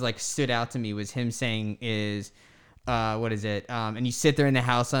always like stood out to me was him saying is, what is it? And you sit there in the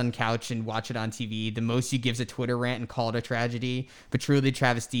house on couch and watch it on TV. The most you give's a Twitter rant and call it a tragedy, but truly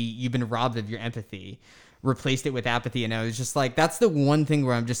travesty, you've been robbed of your empathy, replaced it with apathy. And I was just like, that's the one thing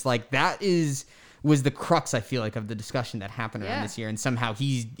where I'm just like, was the crux, I feel like, of the discussion that happened around this year. And somehow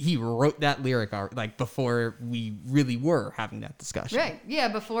he wrote that lyric like before we really were having that discussion. Right. Yeah.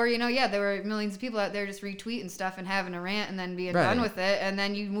 Before, there were millions of people out there just retweeting stuff and having a rant and then being done with it. And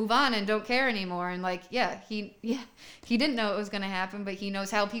then you move on and don't care anymore. And like, he didn't know it was going to happen, but he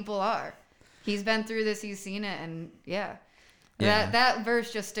knows how people are. He's been through this. He's seen it. And that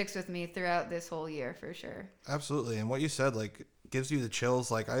verse just sticks with me throughout this whole year for sure. Absolutely. And what you said, like, gives you the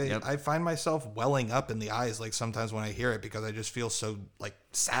chills. Like I find myself welling up in the eyes like sometimes when I hear it, because I just feel so like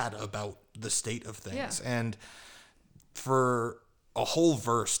sad about the state of things. And for a whole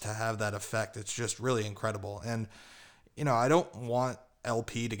verse to have that effect, it's just really incredible. And I don't want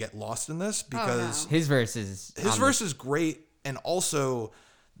LP to get lost in this, because his verse is great, and also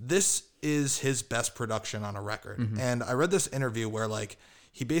this is his best production on a record. And I read this interview where like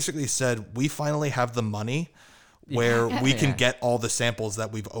he basically said, we finally have the money where we can get all the samples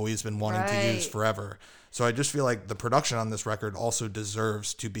that we've always been wanting to use forever. So I just feel like the production on this record also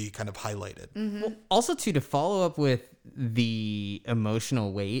deserves to be kind of highlighted. Well, also, too, to follow up with the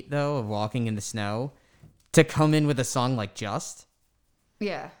emotional weight, though, of Walking in the Snow, to come in with a song like Just.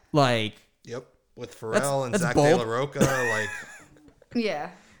 Yeah. Like. Yep. With Pharrell and that's Zach bold. De La Rocha. Like. Yeah.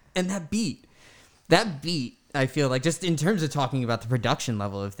 And that beat, I feel like, just in terms of talking about the production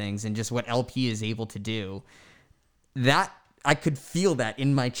level of things and just what LP is able to do, that I could feel that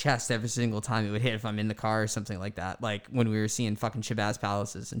in my chest every single time it would hit if I'm in the car or something like that. Like when we were seeing fucking Shabazz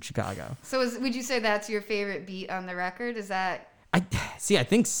Palaces in Chicago. So would you say that's your favorite beat on the record? Is that? I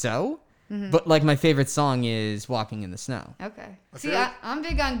think so. But like my favorite song is Walking in the Snow. Okay. I'm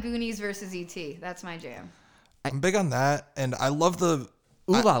big on Goonies versus E.T. That's my jam. I'm big on that. And I love the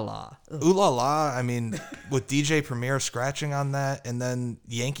Ooh La La. Ooh La La. I mean, with DJ Premier scratching on that, and then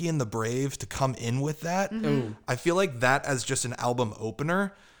Yankee and the Brave to come in with that. I feel like that as just an album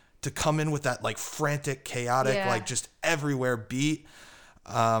opener, to come in with that like frantic, chaotic, like just everywhere beat.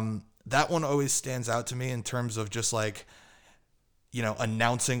 That one always stands out to me in terms of just like,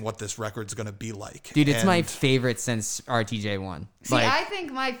 announcing what this record's going to be like. Dude, it's my favorite since RTJ1. See, I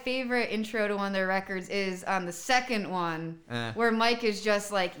think my favorite intro to one of their records is on the second one, where Mike is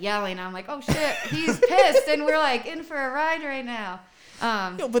just like yelling. I'm like, oh shit, he's pissed, and we're like in for a ride right now.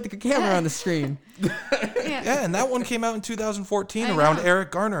 Put the camera on the screen. Yeah, and that one came out in 2014 around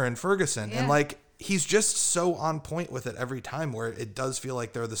Eric Garner and Ferguson. And like, he's just so on point with it every time, where it does feel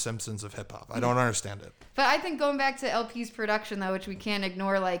like they're the Simpsons of hip hop. I don't understand it. But I think going back to LP's production, though, which we can't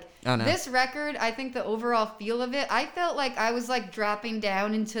ignore, like this record, I think the overall feel of it, I felt like I was like dropping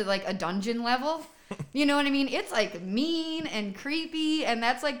down into like a dungeon level. You know what I mean? It's like mean and creepy, and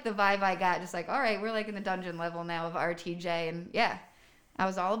that's like the vibe I got. Just like, all right, we're like in the dungeon level now of RTJ, and I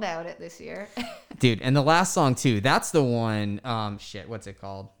was all about it this year. Dude, and the last song too, that's the one, what's it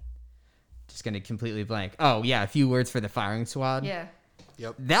called? Just gonna completely blank. Oh yeah, A Few Words for the Firing Squad. Yeah.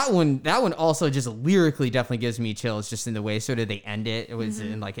 Yep. That one also just lyrically definitely gives me chills, just in the way sort of they end it. It was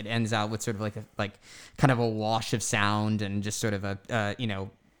in like, it ends out with sort of like kind of a wash of sound and just sort of a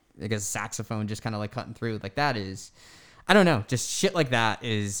I guess saxophone just kind of like cutting through. Like that is, I don't know, just shit like that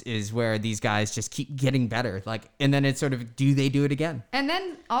is where these guys just keep getting better. Like, and then it's sort of, do they do it again? And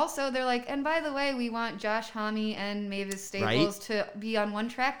then also they're like, and by the way, we want Josh Homme and Mavis Staples to be on one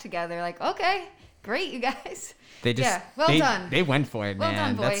track together. Like, okay, great, you guys. They just, done. They went for it, man. Well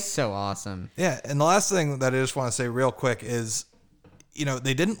done, boys. That's so awesome. Yeah, and the last thing that I just want to say real quick is,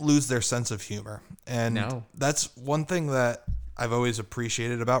 they didn't lose their sense of humor. And that's one thing that I've always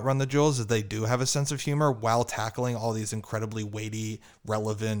appreciated about Run the Jewels, is they do have a sense of humor while tackling all these incredibly weighty,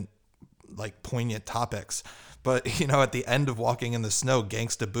 relevant, like poignant topics. But, at the end of Walking in the Snow,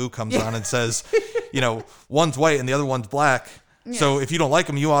 Gangsta Boo comes on and says, one's white and the other one's black. Yeah. So if you don't like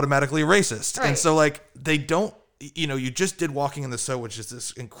them, you automatically racist. Right. And so like they don't, you just did Walking in the Snow, which is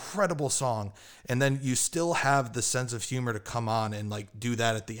this incredible song. And then you still have the sense of humor to come on and like do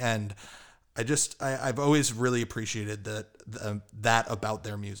that at the end. I've always really appreciated that about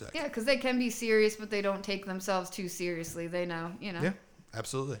their music. Yeah, because they can be serious, but they don't take themselves too seriously. They know. Yeah,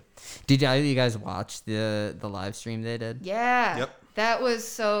 absolutely. Did either of you guys watch the live stream they did? Yeah. Yep. That was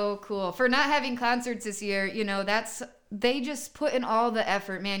so cool. For not having concerts this year, they just put in all the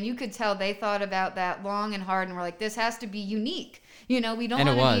effort, man. You could tell they thought about that long and hard and were like, this has to be unique. We don't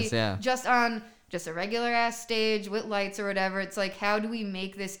want to be just on just a regular ass stage with lights or whatever. It's like, how do we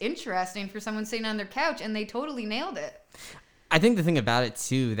make this interesting for someone sitting on their couch? And they totally nailed it. I think the thing about it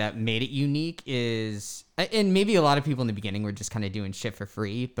too that made it unique is, and maybe a lot of people in the beginning were just kind of doing shit for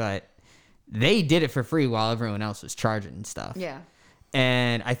free, but they did it for free while everyone else was charging and stuff. Yeah.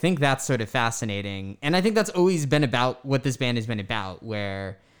 And I think that's sort of fascinating. And I think that's always been about what this band has been about,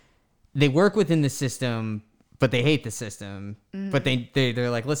 where they work within the system, but they hate the system. But they're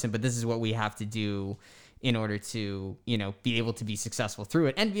like, listen, but this is what we have to do in order to, be able to be successful through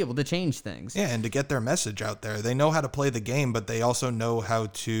it and be able to change things. Yeah, and to get their message out there. They know how to play the game, but they also know how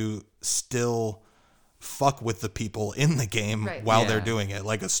to still fuck with the people in the game while they're doing it.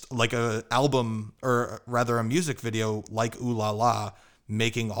 Like a album, or rather a music video like Ooh La La,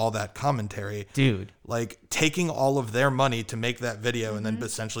 making all that commentary. Dude. Like taking all of their money to make that video and then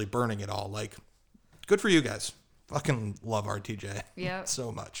essentially burning it all. Like, good for you guys. Fucking love RTJ. Yeah.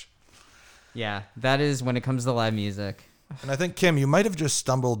 So much. Yeah, that is when it comes to live music. And I think, Kim, you might have just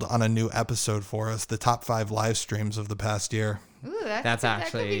stumbled on a new episode for us, the top 5 live streams of the past year. Ooh, That's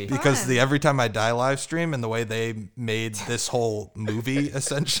actually because the Every Time I Die live stream and the way they made this whole movie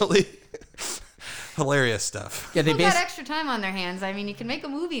essentially hilarious stuff. Yeah, they got extra time on their hands. I mean, you can make a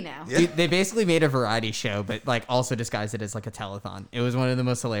movie now. Yeah. They basically made a variety show, but like also disguised it as like a telethon. It was one of the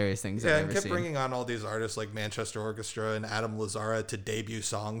most hilarious things I've ever and kept seen. bringing on all these artists like Manchester Orchestra and Adam Lazzara to debut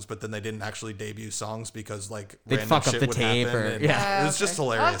songs, but then they didn't actually debut songs because like they'd random fuck up shit the would tape happen, or it was just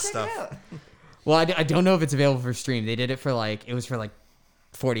hilarious stuff. Well, I don't know if it's available for stream. They did it for like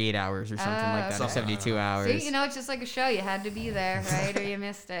 48 hours or something like that, or 72 hours. See, it's just like a show. You had to be there, right? Or you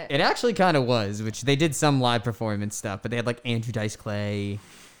missed it. It actually kind of was, which they did some live performance stuff, but they had like Andrew Dice Clay,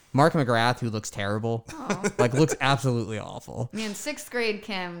 Mark McGrath, who looks terrible, looks absolutely awful. Me in 6th grade,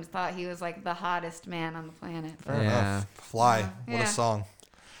 Kim thought he was like the hottest man on the planet. Fair enough. Fly. What a song.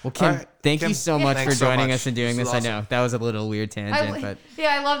 Well, Kim, right, thank you so much for joining us and doing this. Awesome. I know that was a little weird tangent, but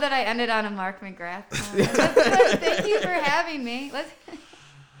yeah, I love that I ended on a Mark McGrath. Thank you for having me.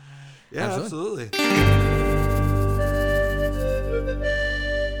 Yeah, absolutely.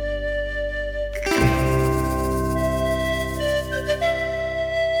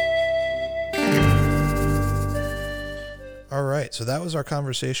 All right, so that was our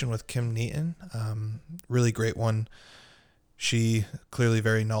conversation with Kim Neaton. Really great one. She clearly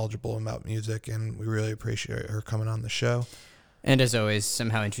very knowledgeable about music, and we really appreciate her coming on the show. And as always,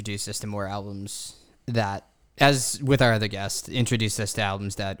 somehow introduced us to more albums that, as with our other guests, introduced us to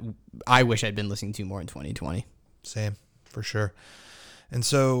albums that I wish I'd been listening to more in 2020. Same, for sure. And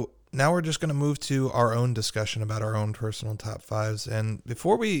so now we're just going to move to our own discussion about our own personal top 5s. And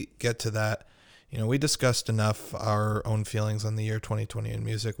before we get to that, we discussed enough our own feelings on the year 2020 in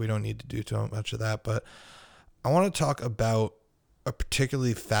music. We don't need to do too much of that, but I want to talk about a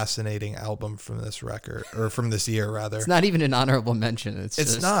particularly fascinating album from this record, or from this year, rather. It's not even an honorable mention.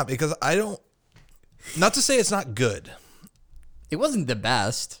 It's not, because not to say it's not good. It wasn't the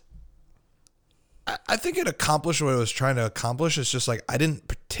best. I think it accomplished what it was trying to accomplish. It's just like, I didn't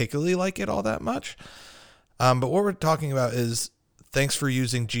particularly like it all that much. But what we're talking about is Thanks for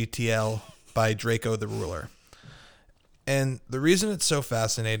Using GTL by Draco the Ruler. And the reason it's so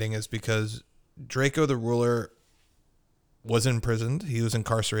fascinating is because Draco the Ruler was imprisoned. He was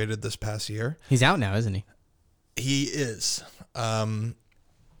incarcerated this past year. He's out now, isn't he? He is. But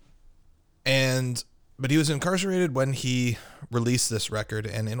he was incarcerated when he released this record.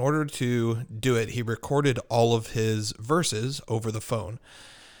 And in order to do it, he recorded all of his verses over the phone.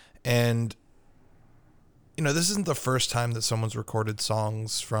 And, this isn't the first time that someone's recorded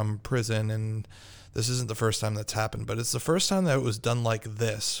songs from prison. And this isn't the first time that's happened. But it's the first time that it was done like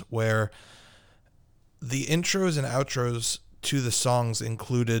this, where the intros and outros to the songs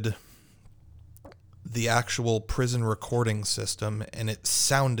included the actual prison recording system, and it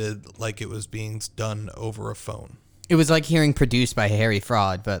sounded like it was being done over a phone. It was like hearing Produced by Harry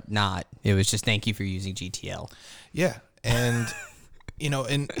Fraud, but not. It was just Thank You for Using GTL. Yeah, and,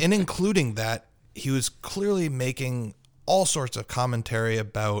 in including that, he was clearly making all sorts of commentary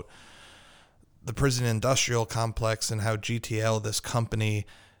about the prison industrial complex and how GTL, this company,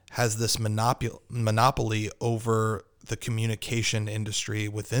 has this monopoly over the communication industry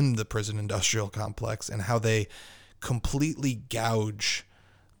within the prison industrial complex, and how they completely gouge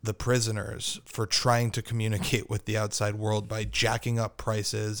the prisoners for trying to communicate with the outside world by jacking up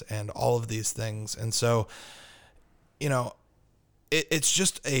prices and all of these things. And so, it's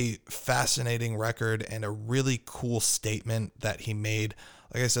just a fascinating record and a really cool statement that he made.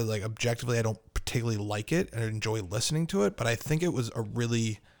 Like I said, like objectively, I don't particularly like it and enjoy listening to it, but I think it was a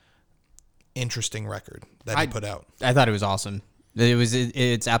really interesting record that he put out. I thought it was awesome.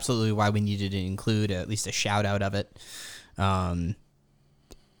 It's absolutely why we needed to include at least a shout out of it. I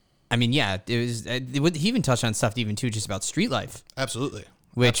mean, yeah, he even touched on stuff even too, just about street life. Absolutely.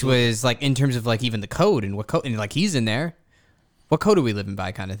 Which was like in terms of like even the code and what code, and like he's in there. What code are we living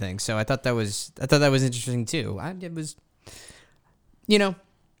by, kind of thing. So I thought that was interesting too. It was,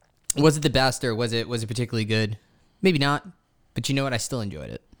 was it the best or was it particularly good? Maybe not, but you know what? I still enjoyed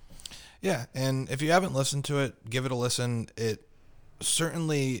it. Yeah, and if you haven't listened to it, give it a listen. It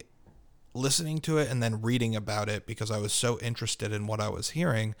certainly, listening to it and then reading about it, because I was so interested in what I was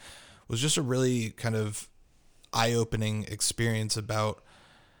hearing, was just a really kind of eye-opening experience about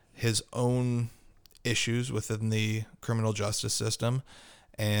his own issues within the criminal justice system,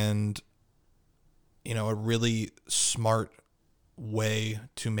 and a really smart way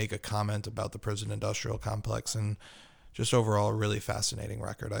to make a comment about the prison industrial complex, and just overall a really fascinating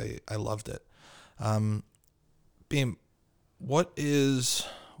record. I loved it. Beam, what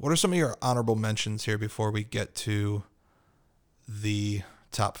are some of your honorable mentions here before we get to the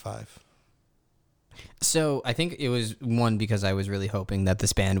top 5? So I think it was one because I was really hoping that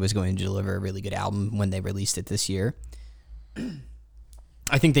this band was going to deliver a really good album when they released it this year.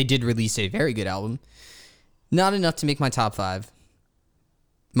 I think they did release a very good album. Not enough to make my top 5.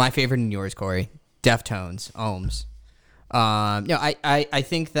 My favorite and yours, Corey, Deftones, Ohms. I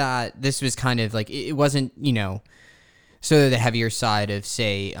think that this was kind of like, it wasn't, sort of the heavier side of,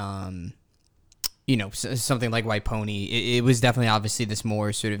 say, something like White Pony. It was definitely obviously this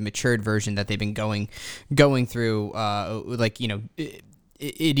more sort of matured version that they've been going through.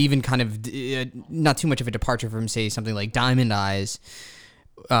 It even kind of not too much of a departure from, say, something like Diamond Eyes,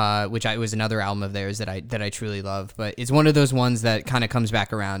 which was another album of theirs that I truly love. But it's one of those ones that kind of comes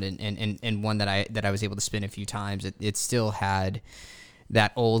back around, and one that I was able to spin a few times. It still had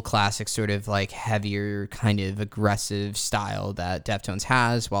that old classic sort of like heavier kind of aggressive style that Deftones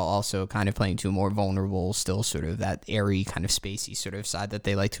has, while also kind of playing to a more vulnerable, still sort of that airy kind of spacey sort of side that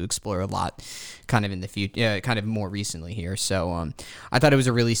they like to explore a lot kind of in the future, kind of more recently here. So I thought it was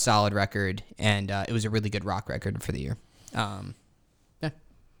a really solid record, and it was a really good rock record for the year. I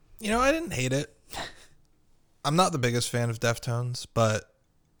didn't hate it. I'm not the biggest fan of Deftones, but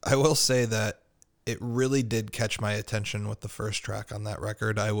I will say that it really did catch my attention with the first track on that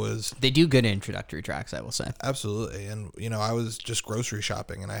record. They do good introductory tracks, I will say. Absolutely. And, I was just grocery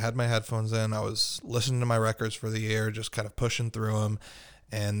shopping and I had my headphones in. I was listening to my records for the year, just kind of pushing through them.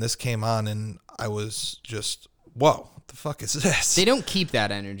 And this came on and I was just, whoa, what the fuck is this? They don't keep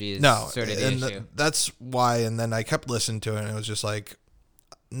that energy. Sort of the issue. That's why. And then I kept listening to it and it was just like,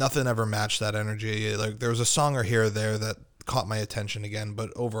 nothing ever matched that energy. Like there was a song or here or there that caught my attention again, but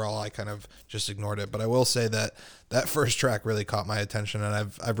overall I kind of just ignored it. But I will say that first track really caught my attention, and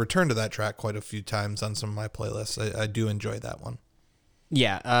I've returned to that track quite a few times on some of my playlists. I do enjoy that one.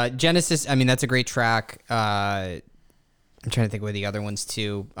 Yeah, Genesis, I mean, that's a great track. I'm trying to think of the other ones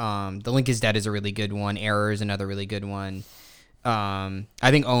too. The Link is Dead is a really good one. Error is another really good one. I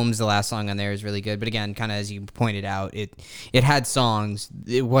think Ohms, the last song on there, is really good. But again, kind of as you pointed out, it had songs.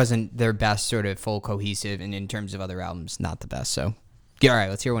 It wasn't their best sort of full cohesive, and in terms of other albums, not the best. So, yeah, all right,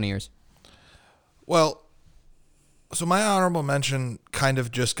 let's hear one of yours. Well, so my honorable mention kind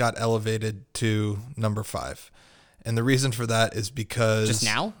of just got elevated to number 5. And the reason for that is because... Just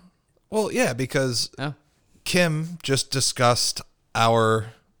now? Well, yeah, because Kim just discussed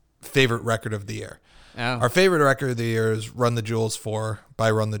our favorite record of the year. Oh. Our favorite record of the year is Run the Jewels 4 by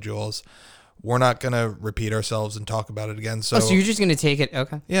Run the Jewels. We're not going to repeat ourselves and talk about it again. So you're just going to take it?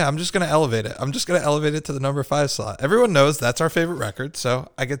 Okay. Yeah, I'm just going to elevate it. I'm just going to elevate it to the number 5 slot. Everyone knows that's our favorite record, so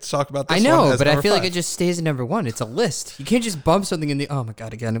I get to talk about this one. I know, as but I feel 5. like it just stays at number 1. It's a list. You can't just bump something in the... Oh, my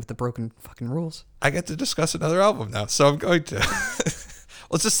God, again, with the broken fucking rules. I get to discuss another album now, so I'm going to...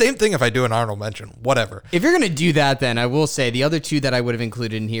 Well, it's the same thing if I do an honorable mention. Whatever. If you're going to do that, then I will say the other two that I would have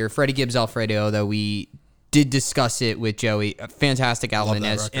included in here, Freddie Gibbs' Alfredo, though we did discuss it with Joey. A fantastic album,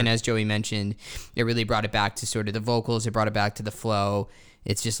 and as Joey mentioned, it really brought it back to sort of the vocals. It brought it back to the flow.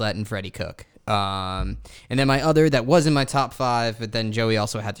 It's just letting Freddie cook. And then my other that was in my top 5, but then Joey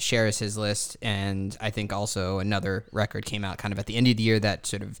also had to share us his list, and I think also another record came out kind of at the end of the year that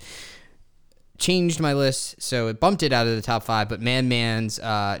sort of changed my list, so it bumped it out of the top 5. But Man's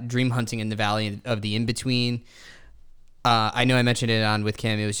Dream Hunting in the Valley of the In-Between. I know I mentioned it on with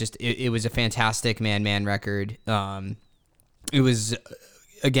Kim. It was just it was a fantastic Man record. It was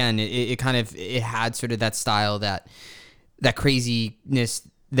again it had sort of that style that that craziness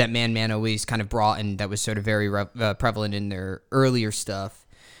that Man always kind of brought, and that was sort of very prevalent in their earlier stuff.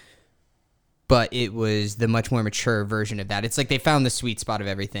 But it was the much more mature version of that. It's like they found the sweet spot of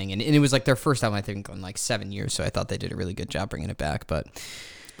everything, and it was like their first album, I think, in like 7 years. So I thought they did a really good job bringing it back. But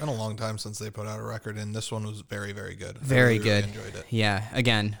it's been a long time since they put out a record, and this one was very, very good. Very good. Really enjoyed it. Yeah,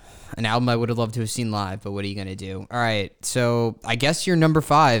 again, an album I would have loved to have seen live, but what are you gonna do? All right, so I guess you're number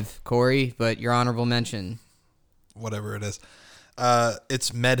 5, Corey, but your honorable mention. Whatever it is.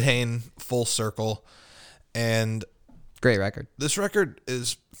 It's Medhane, Full Circle, and great record. This record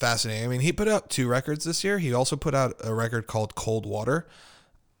is fascinating. I mean, he put out 2 records this year. He also put out a record called Cold Water.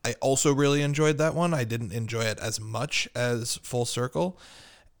 I also really enjoyed that one. I didn't enjoy it as much as Full Circle.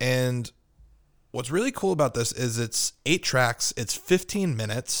 And what's really cool about this is it's 8 tracks, it's 15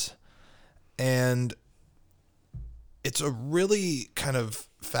 minutes, and it's a really kind of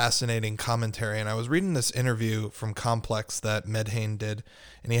fascinating commentary. And I was reading this interview from Complex that Medhane did,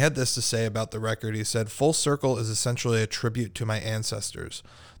 and he had this to say about the record. He said, "Full Circle is essentially a tribute to my ancestors,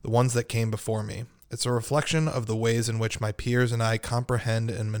 the ones that came before me. It's a reflection of the ways in which my peers and I comprehend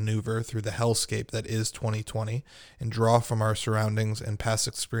and maneuver through the hellscape that is 2020 and draw from our surroundings and past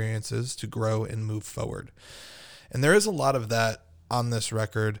experiences to grow and move forward." And there is a lot of that on this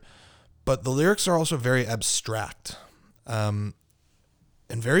record, but the lyrics are also very abstract.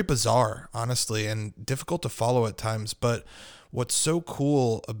 And very bizarre, honestly, and difficult to follow at times. But what's so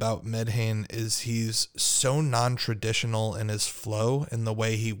cool about Medhane is he's so non-traditional in his flow and the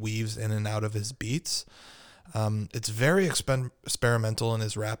way he weaves in and out of his beats. It's very experimental in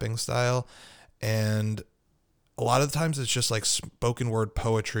his rapping style, and a lot of the times it's just like spoken word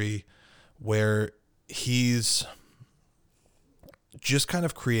poetry where he's just kind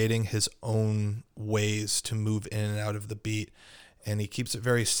of creating his own ways to move in and out of the beat. And he keeps it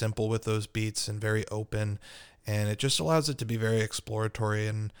very simple with those beats and very open, and it just allows it to be very exploratory.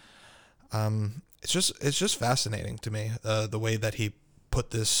 And it's just fascinating to me, the way that he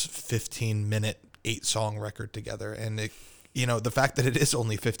put this 15-minute 8-song record together. And it, the fact that it is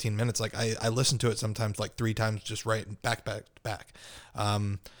only 15 minutes, like I listen to it sometimes like 3 times just right back to back.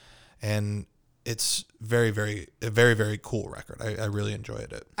 And it's a very, very cool record. I really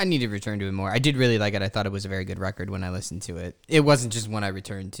enjoyed it. I need to return to it more. I did really like it. I thought it was a very good record when I listened to it. It wasn't just one I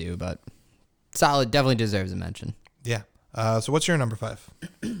returned to, but solid. Definitely deserves a mention. Yeah. So what's your number 5?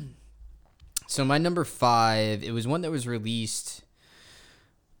 So my number 5, it was one that was released,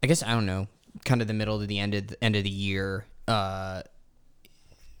 I guess, I don't know, kind of the middle to the end of the year. The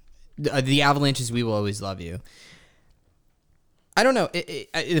Avalanche's "We Will Always Love You." I don't know.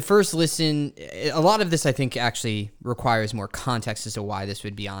 The first listen, a lot of this I think actually requires more context as to why this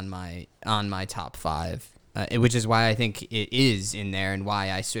would be on my top 5, which is why I think it is in there and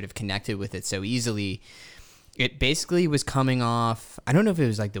why I sort of connected with it so easily. It basically was coming off, I don't know if it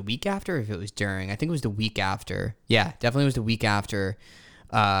was like the week after or if it was during. I think it was the week after. Yeah, definitely was the week after.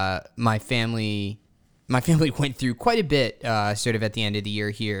 My family went through quite a bit sort of at the end of the year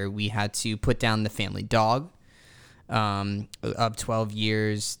here. We had to put down the family dog. Of 12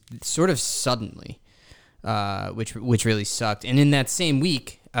 years, sort of suddenly, which really sucked. And in that same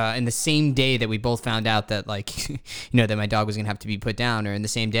week, in the same day that we both found out that, like, that my dog was going to have to be put down, or in the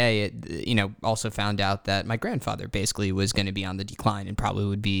same day, it, also found out that my grandfather basically was going to be on the decline and probably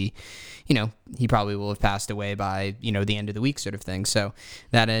would be, he probably will have passed away by, the end of the week sort of thing. So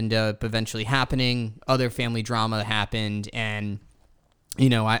that ended up eventually happening. Other family drama happened. And,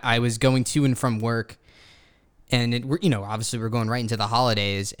 I was going to and from work. And obviously we're going right into the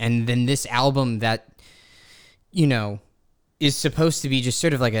holidays, and then this album that, is supposed to be just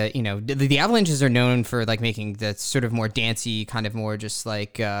sort of like a, the Avalanches are known for like making that sort of more dancey, kind of more just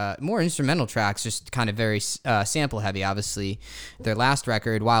like more instrumental tracks, just kind of very sample heavy. Obviously, their last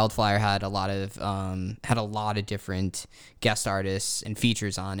record, Wildfire, had a lot of different guest artists and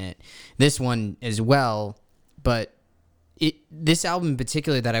features on it. This one as well, but. This album in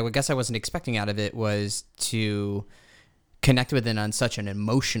particular that I guess I wasn't expecting out of it was to connect with it on such an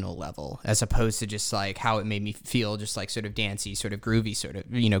emotional level, as opposed to just like how it made me feel, just like sort of dancey, sort of groovy, sort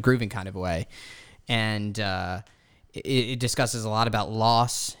of, grooving kind of way. And it discusses a lot about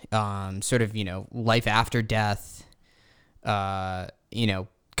loss, sort of, life after death, kind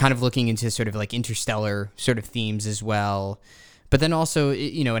of looking into sort of like interstellar sort of themes as well. But then also,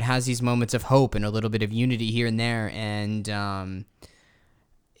 it has these moments of hope and a little bit of unity here and there. And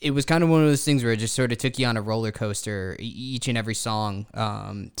it was kind of one of those things where it just sort of took you on a roller coaster. Each and every song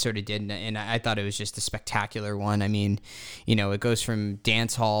sort of did. And I thought it was just a spectacular one. I mean, it goes from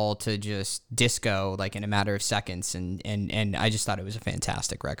dance hall to just disco, like in a matter of seconds. And I just thought it was a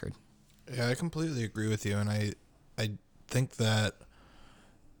fantastic record. Yeah, I completely agree with you. And I think that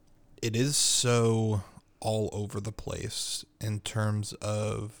it is so all over the place in terms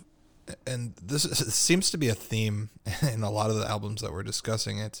of, and this seems to be a theme in a lot of the albums that we're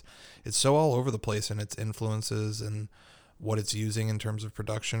discussing. It's so all over the place in its influences and what it's using in terms of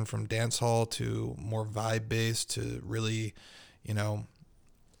production, from dancehall to more vibe based to really,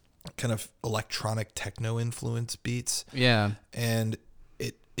 kind of electronic techno influence beats. Yeah. And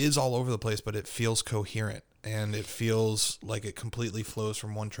it is all over the place, but it feels coherent. And it feels like it completely flows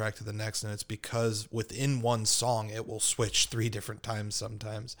from one track to the next. And it's because within one song, it will switch 3 different times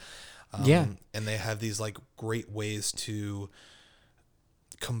sometimes. And they have these like great ways to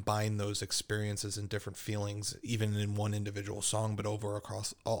combine those experiences and different feelings, even in one individual song, but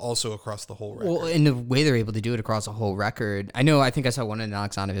also across the whole record. Well, and the way they're able to do it across a whole record. I think I saw one in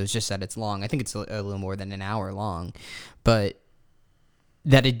Alex on it. It was just that it's long. I think it's a little more than an hour long, but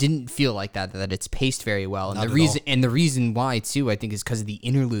that it didn't feel like that it's paced very well. And the reason why too, I think, is because of the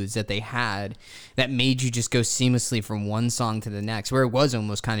interludes that they had that made you just go seamlessly from one song to the next, where it was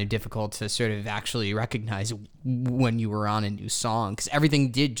almost kind of difficult to sort of actually recognize when you were on a new song. Because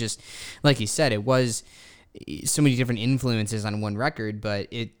everything did just, like you said, it was so many different influences on one record, but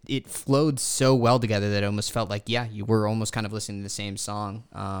it flowed so well together that it almost felt like, you were almost kind of listening to the same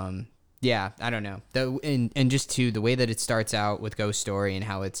song. Yeah, I don't know. And just to the way that it starts out with Ghost Story and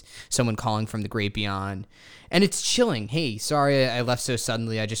how it's someone calling from the great beyond. And it's chilling. Hey, sorry I left so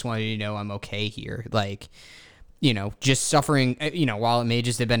suddenly. I just wanted you to know I'm okay here. Like, just suffering, while it may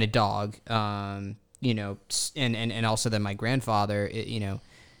just have been a dog, and also then my grandfather,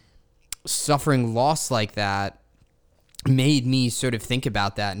 suffering loss like that made me sort of think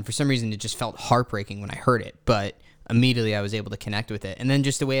about that. And for some reason, it just felt heartbreaking when I heard it. But immediately I was able to connect with it. And then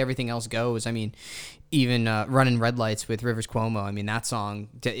just the way everything else goes, I mean, even Running Red Lights with Rivers Cuomo, I mean, that song,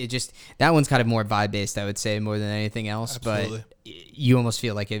 that one's kind of more vibe-based, I would say, more than anything else. Absolutely. But you almost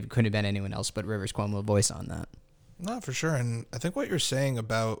feel like it couldn't have been anyone else but Rivers Cuomo voice on that. No, for sure. And I think what you're saying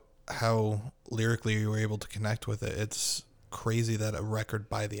about how lyrically you were able to connect with it, it's crazy that a record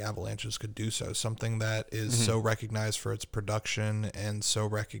by the Avalanches could do so. Something that is so recognized for its production and so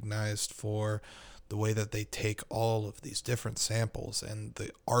recognized for the way that they take all of these different samples and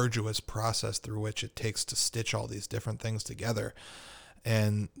the arduous process through which it takes to stitch all these different things together.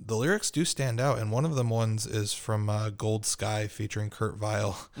 And the lyrics do stand out. And one of them ones is from Gold Sky featuring Kurt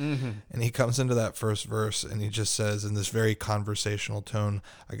Vile. And he comes into that first verse and he just says in this very conversational tone,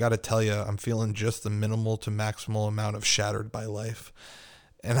 "I got to tell you, I'm feeling just the minimal to maximal amount of shattered by life."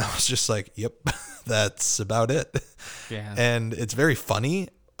 And I was just like, yep, that's about it. Yeah. And it's very funny.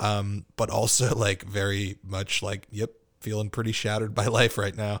 But also like very much like, yep, feeling pretty shattered by life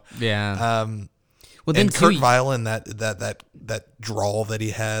right now. Yeah. Well, then Kurt Vile and that drawl that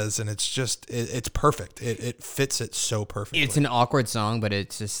he has, and it's just it's perfect. It fits it so perfectly. It's an awkward song, but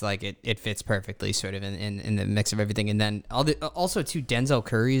it's just like it fits perfectly, sort of in the mix of everything. And then also too, Denzel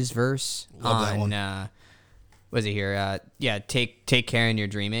Curry's verse. Love that one. Was it here? Take care in your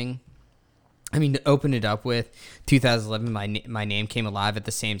dreaming. I mean, to open it up with 2011, my name came alive at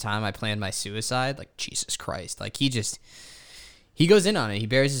the same time I planned my suicide. Like, Jesus Christ. Like, he goes in on it. He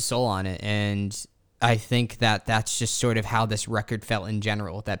bears his soul on it. And I think that that's just sort of how this record felt in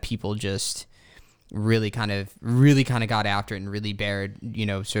general, that people just really kind of got after it and really bared,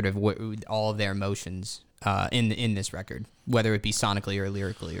 sort of all of their emotions in this record, whether it be sonically or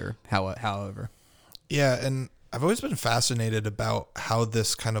lyrically or however. Yeah, and I've always been fascinated about how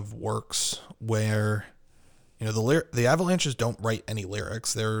this kind of works, where the Avalanches don't write any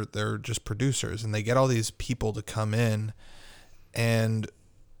lyrics. They're just producers, and they get all these people to come in, and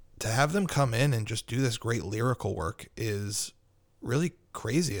to have them come in and just do this great lyrical work is really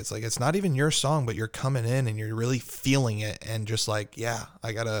crazy. It's like, it's not even your song, but you're coming in and you're really feeling it and just like, yeah,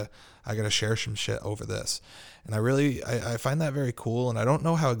 I gotta share some shit over this. And I find that very cool, and I don't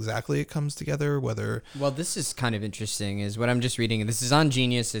know how exactly it comes together, whether... Well, this is kind of interesting, is what I'm just reading. This is on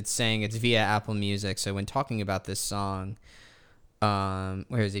Genius. It's saying it's via Apple Music. So when talking about this song,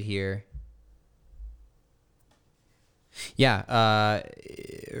 where is it here? Yeah,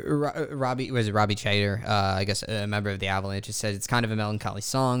 Robbie Chater, I guess a member of the Avalanche, said it's kind of a melancholy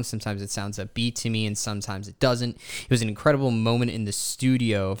song. Sometimes it sounds upbeat to me, and sometimes it doesn't. It was an incredible moment in the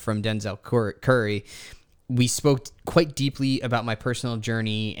studio from Denzel Curry. We spoke quite deeply about my personal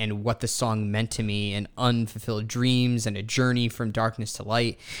journey and what the song meant to me, and unfulfilled dreams and a journey from darkness to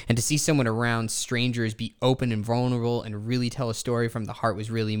light. And to see someone around strangers be open and vulnerable and really tell a story from the heart was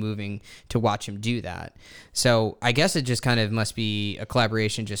really moving to watch him do that. So I guess it just kind of must be a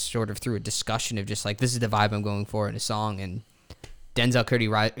collaboration, just sort of through a discussion of just like, this is the vibe I'm going for in a song. And Denzel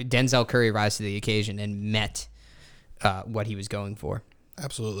Curry rise to the occasion and met what he was going for.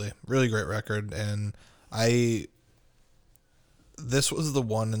 Absolutely. Really great record. And this was the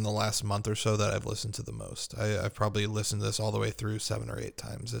one in the last month or so that I've listened to the most. I've probably listened to this all the way through 7 or 8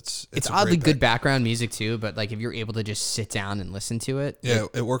 times. It's oddly good background music too, but like if you're able to just sit down and listen to it. Yeah,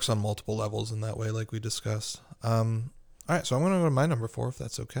 it works on multiple levels in that way, like we discussed. All right, so I'm going to go to my number 4, if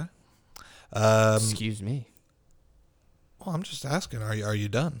that's okay. Excuse me. Well, I'm just asking, are you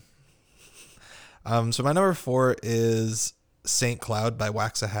done? So my number 4 is St. Cloud by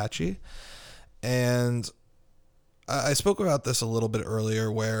Waxahachie. And I spoke about this a little bit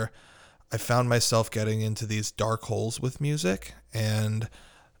earlier, where I found myself getting into these dark holes with music, and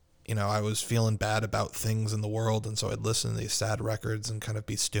I was feeling bad about things in the world, and so I'd listen to these sad records and kind of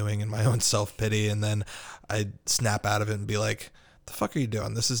be stewing in my own self-pity, and then I'd snap out of it and be like, the fuck are you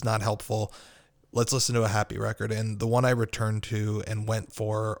doing? This is not helpful. Let's listen to a happy record. And the one I returned to and went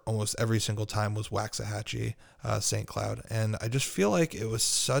for almost every single time was Waxahachie, St. Cloud. And I just feel like it was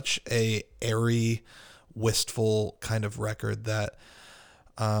such a airy, wistful kind of record that,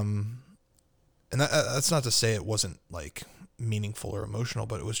 and that's not to say it wasn't like meaningful or emotional,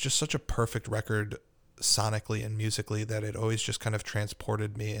 but it was just such a perfect record sonically and musically that it always just kind of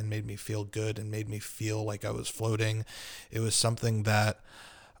transported me and made me feel good and made me feel like I was floating. It was something that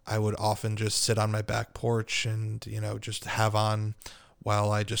I would often just sit on my back porch and, just have on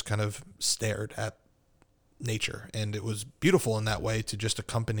while I just kind of stared at nature. And it was beautiful in that way to just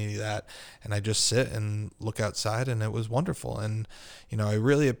accompany that. And I just sit and look outside, and it was wonderful. And, I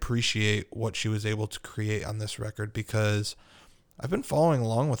really appreciate what she was able to create on this record, because I've been following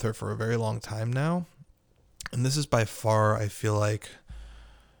along with her for a very long time now. And this is by far, I feel like,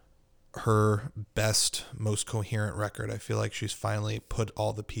 her best, most coherent record. I feel like she's finally put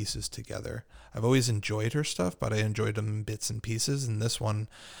all the pieces together. I've always enjoyed her stuff, but I enjoyed them in bits and pieces. And this one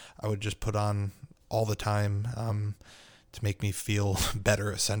I would just put on all the time to make me feel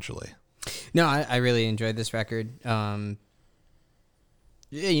better, essentially. No, I really enjoyed this record.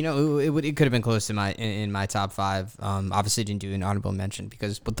 It could have been close to in my top 5. Obviously didn't do an honorable mention,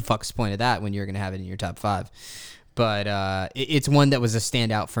 because what the fuck's the point of that when you're going to have it in your top 5? But it's one that was a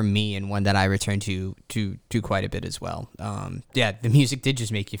standout for me, and one that I returned to quite a bit as well. The music did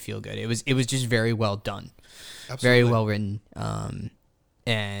just make you feel good. It was just very well done. Absolutely. Very well written.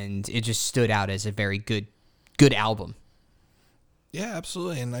 And it just stood out as a very good album. Yeah,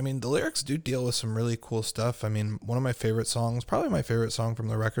 absolutely. And I mean, the lyrics do deal with some really cool stuff. I mean, one of my favorite songs, probably my favorite song from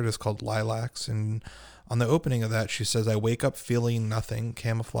the record, is called Lilacs. And on the opening of that, she says, I wake up feeling nothing,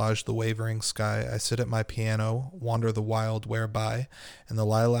 camouflage the wavering sky. I sit at my piano, wander the wild whereby, and the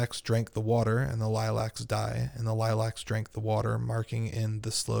lilacs drank the water, and the lilacs die, and the lilacs drank the water, marking in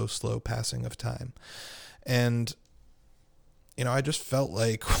the slow, slow passing of time. And I just felt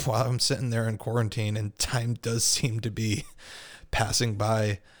like while I'm sitting there in quarantine, and time does seem to be passing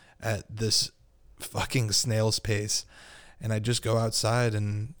by at this fucking snail's pace, and I just go outside,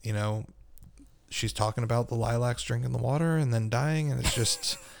 and she's talking about the lilacs drinking the water and then dying, and it's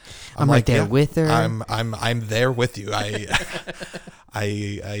just I'm like, right there with her. I'm there with you. And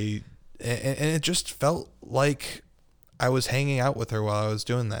it just felt like I was hanging out with her while I was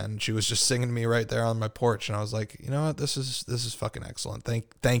doing that, and she was just singing to me right there on my porch, and I was like, you know what, this is fucking excellent.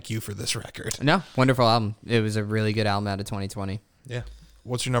 Thank you for this record. No, wonderful album. It was a really good album out of 2020. Yeah.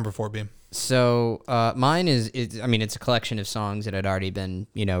 What's your number 4, Beam? So mine it's a collection of songs that had already been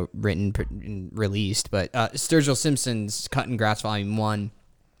written and released, but Sturgill Simpson's Cutting Grass Volume 1.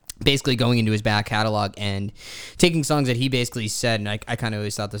 Basically going into his back catalog and taking songs that he basically said, and I kind of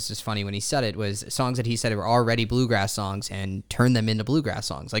always thought this was funny when he said it, was songs that he said were already bluegrass songs and turned them into bluegrass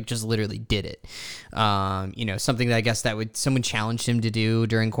songs, like just literally did it. Something that I guess someone challenged him to do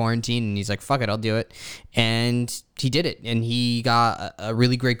during quarantine, and he's like, fuck it, I'll do it. And he did it, and he got a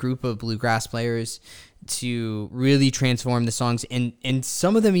really great group of bluegrass players to really transform the songs, and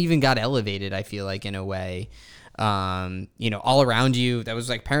some of them even got elevated, I feel like, in a way. All Around You, that was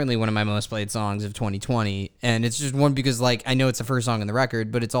like apparently one of my most played songs of 2020, and it's just one because like I know it's the first song on the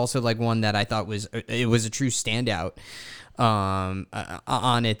record, but it's also like one that I thought was a true standout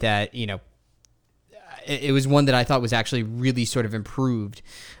on it, that it was one that I thought was actually really sort of improved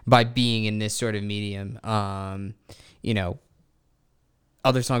by being in this sort of medium. Other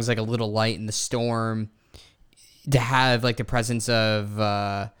songs like A Little Light in the Storm, to have like the presence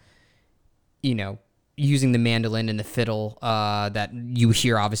of using the mandolin and the fiddle that you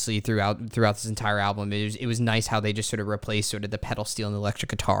hear obviously throughout this entire album. It was nice how they just sort of replaced sort of the pedal steel and the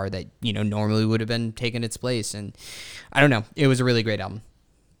electric guitar that normally would have been taking its place. And I don't know, it was a really great album.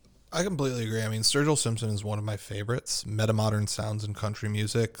 I completely agree. I mean, Sturgill Simpson is one of my favorites. Metamodern sounds in country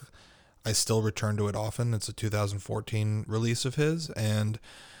music. I still return to it often. It's a 2014 release of his, and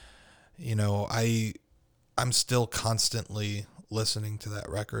you know, I'm still constantly listening to that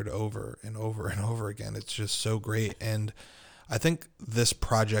record over and over and over again. It's just so great. And I think this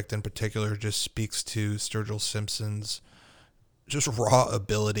project in particular just speaks to Sturgill Simpson's just raw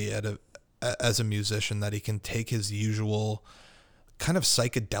ability as a musician, that he can take his usual kind of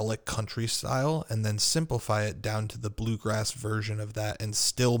psychedelic country style and then simplify it down to the bluegrass version of that and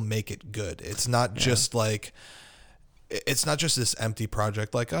still make it good. It's not just like, it's not just this empty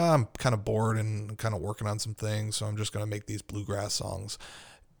project like, oh, I'm kind of bored and kind of working on some things, so I'm just going to make these bluegrass songs.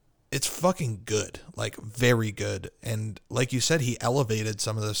 It's fucking good, like very good. And like you said, he elevated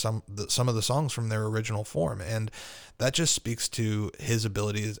some of the songs from their original form, and that just speaks to his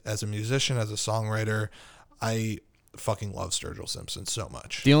ability as a musician, as a songwriter. I fucking love Sturgill Simpson so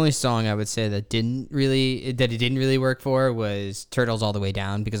much. The only song I would say that it didn't really work for was Turtles All the Way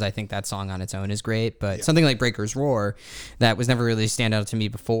Down, because I think that song on its own is great, but something like Breaker's Roar, that was never really stand out to me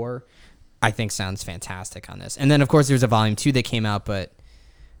before, I think sounds fantastic on this. And then of course there's a volume 2 that came out, but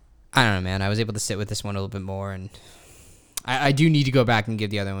I don't know, man. I was able to sit with this one a little bit more, and I do need to go back and give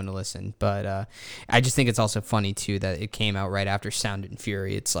the other one a listen. But I just think it's also funny, too, that it came out right after Sound and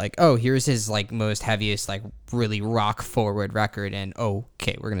Fury. It's like, oh, here's his like most heaviest, like really rock-forward record, and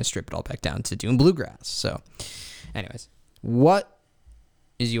okay, we're going to strip it all back down to doing bluegrass. So anyways, what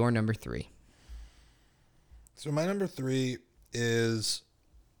is your number 3? So my number 3 is...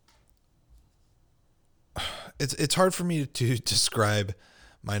 It's hard for me to describe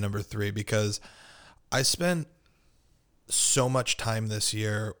my number 3 because I spent so much time this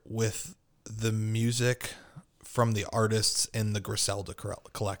year with the music from the artists in the Griselda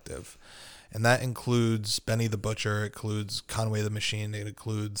collective. And that includes Benny the Butcher, it includes Conway the Machine, it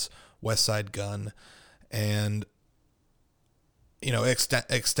includes West Side Gun, and you know,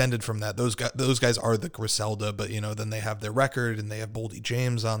 extended from that, those guys are the Griselda, but you know, then they have their record and they have Boldy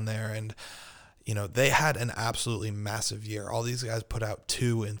James on there, and you know, they had an absolutely massive year. All these guys put out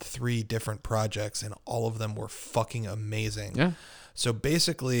 2 and 3 different projects, and all of them were fucking amazing. Yeah. So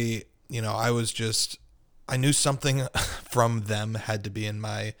basically, you know, I knew something from them had to be in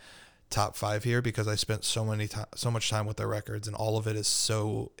my top 5 here because I spent so much time with their records, and all of it is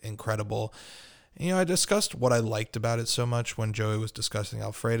so incredible. And, you know, I discussed what I liked about it so much when Joey was discussing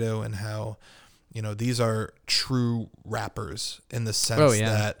Alfredo, and how, you know, these are true rappers in the sense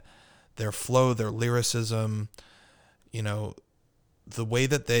that their flow, their lyricism, you know, the way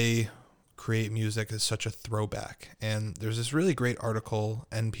that they create music is such a throwback. And there's this really great article,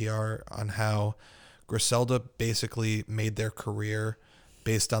 NPR, on how Griselda basically made their career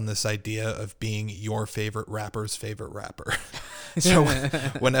based on this idea of being your favorite rapper's favorite rapper. So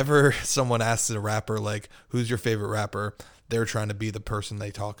whenever someone asks a rapper, like, who's your favorite rapper, they're trying to be the person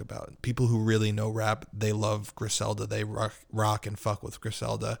they talk about. People who really know rap, they love Griselda. They rock and fuck with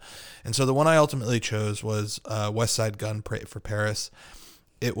Griselda. And so the one I ultimately chose was West Side Gun for Paris.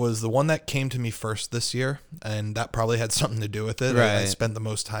 It was the one that came to me first this year, and that probably had something to do with it. Right. I spent the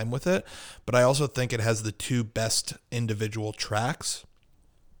most time with it. But I also think it has the 2 best individual tracks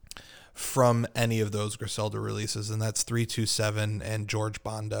from any of those Griselda releases, and that's 327 and George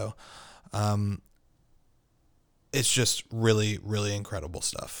Bondo. It's just really, really incredible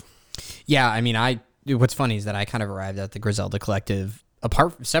stuff. Yeah, I mean, what's funny is that I kind of arrived at the Griselda collective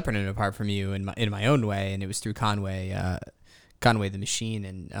separate and apart from you in my own way, and it was through Conway the Machine,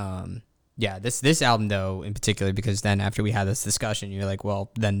 and yeah, this album though in particular, because then after we had this discussion, you're like, well,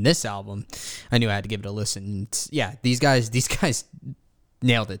 then this album, I knew I had to give it a listen. And yeah, these guys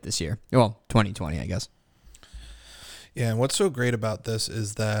nailed it this year. Well, 2020, I guess. Yeah, and what's so great about this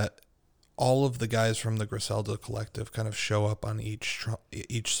is that all of the guys from the Griselda collective kind of show up on each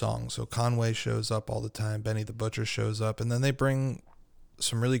song. So Conway shows up all the time, Benny the Butcher shows up, and then they bring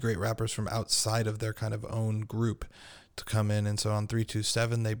some really great rappers from outside of their kind of own group to come in. And so on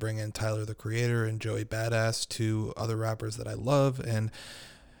 327, they bring in Tyler the Creator and Joey Badass, 2 other rappers that I love. And,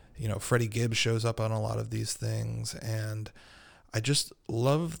 you know, Freddie Gibbs shows up on a lot of these things. And I just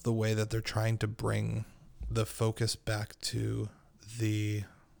love the way that they're trying to bring the focus back to the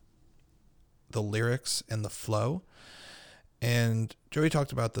lyrics and the flow. And Joey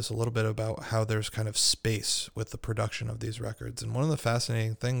talked about this a little bit, about how there's kind of space with the production of these records. And one of the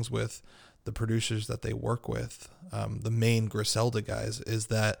fascinating things with the producers that they work with, the main Griselda guys, is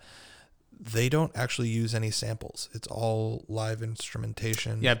that they don't actually use any samples. It's all live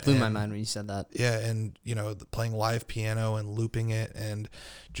instrumentation. Yeah, it blew my mind when you said that. Yeah, and, you know, playing live piano and looping it, and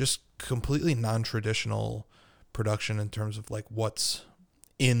just completely non-traditional production in terms of like what's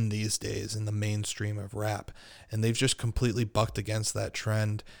in these days in the mainstream of rap. And they've just completely bucked against that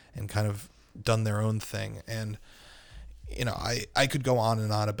trend and kind of done their own thing. And, you know, I could go on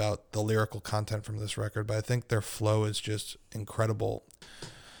and on about the lyrical content from this record, but I think their flow is just incredible.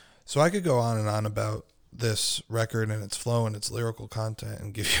 So I could go on and on about this record and its flow and its lyrical content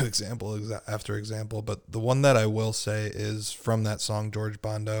and give you example after example, but the one that I will say is from that song George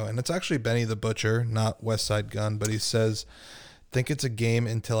Bondo, and it's actually Benny the Butcher, not West Side Gun, but he says, "Think it's a game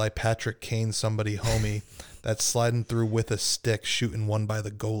until I Patrick Kane somebody homie that's sliding through with a stick shooting one by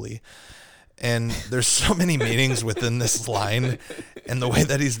the goalie." And there's so many meanings within this line, and the way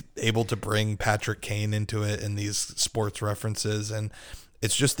that he's able to bring Patrick Kane into it and these sports references, and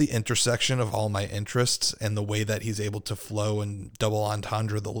it's just the intersection of all my interests and the way that he's able to flow and double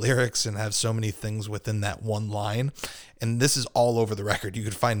entendre the lyrics and have so many things within that one line. And this is all over the record. You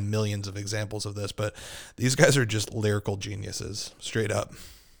could find millions of examples of this, but these guys are just lyrical geniuses, straight up.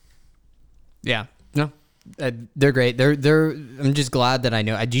 Yeah, no, they're great. They're. I'm just glad that I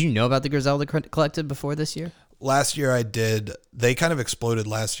know. Did you know about the Griselda Collective before this year? Last year I did. They kind of exploded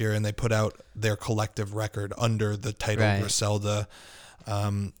last year, and they put out their collective record under the title Right. Griselda.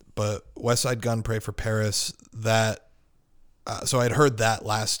 But West Side Gun, Pray for Paris, that, so I'd heard that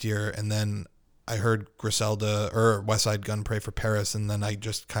last year, and then I heard Griselda or West Side Gun, Pray for Paris, and then I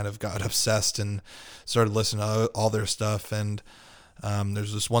just kind of got obsessed and started listening to all their stuff. And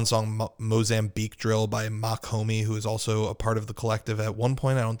there's this one song, Mozambique Drill by Mock Homie, who is also a part of the collective at one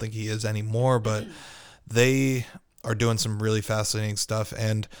point. I don't think he is anymore, but they are doing some really fascinating stuff.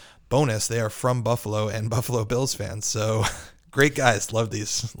 And bonus, they are from Buffalo and Buffalo Bills fans, so great guys. Love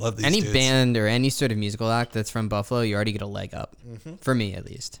these Any dudes. band or any sort of musical act that's from Buffalo, you already get a leg up, for me at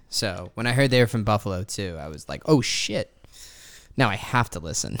least. So when I heard they were from Buffalo too, I was like, oh shit, now I have to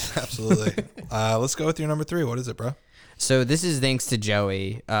listen. Absolutely. Let's go with your number 3. What is it, bro? So this is thanks to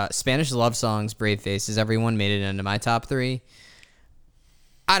Joey. Spanish love songs, Brave Faces. Everyone made it into my top 3.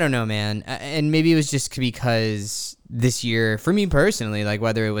 I don't know, man. And maybe it was just because this year, for me personally, like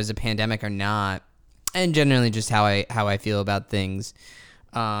whether it was a pandemic or not, and generally just how I feel about things,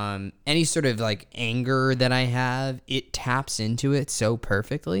 any sort of like anger that I have, it taps into it so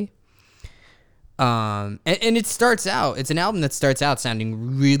perfectly. And it starts out, it's an album that starts out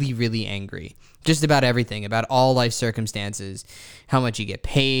sounding really, really angry. Just about everything, about all life circumstances, how much you get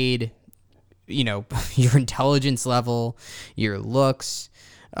paid, you know, your intelligence level, your looks,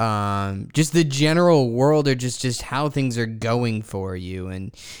 just the general world, or just how things are going for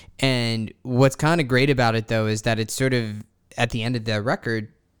you. And what's kind of great about it though is that it's sort of at the end of the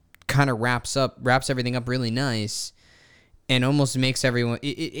record kind of wraps everything up really nice, and almost makes everyone,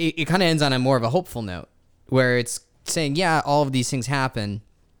 it kind of ends on a more of a hopeful note, where it's saying, yeah, all of these things happen,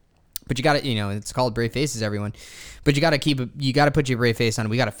 but you got to, you know, it's called Brave Faces, everyone, but you got to put your brave face on.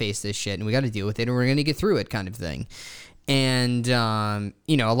 We got to face this shit, and we got to deal with it, and we're going to get through it, kind of thing. And,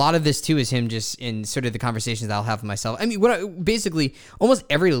 you know, a lot of this too is him just in sort of the conversations that I'll have with myself. I mean, basically almost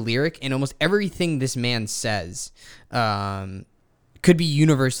every lyric and almost everything this man says, could be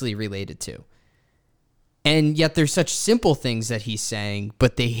universally related to. And yet there's such simple things that he's saying,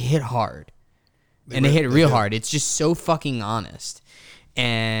 but they hit hard. They hit real hard. It's just so fucking honest.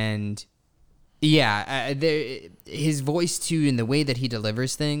 And yeah, his voice too, and the way that he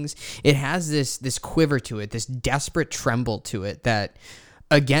delivers things, it has this quiver to it, this desperate tremble to it that,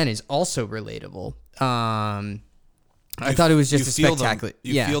 again, is also relatable. I thought it was just a spectacular.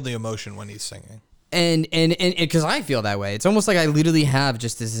 You feel the emotion when he's singing. And because I feel that way, it's almost like I literally have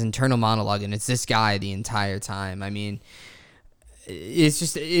just this internal monologue, and it's this guy the entire time. I mean, it's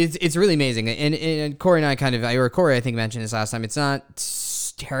just it's really amazing. And Corey and I Corey I think mentioned this last time. It's not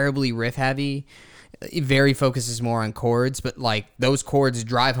terribly riff heavy. It very focuses more on chords, but like those chords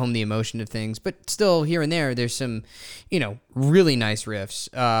drive home the emotion of things. But still, here and there, there's some, you know, really nice riffs.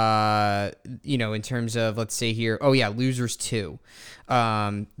 You know, in terms of, let's say here, oh yeah, Losers 2.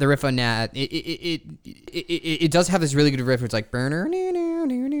 The riff on that, it does have this really good riff where it's like,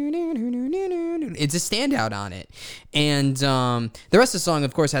 it's a standout on it. And the rest of the song,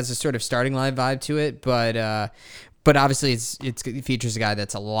 of course, has this sort of starting live vibe to it, but obviously it features a guy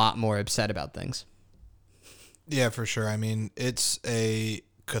that's a lot more upset about things. Yeah, for sure. I mean, it's a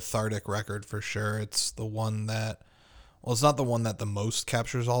cathartic record for sure. It's the one that, well, it's not the one that the most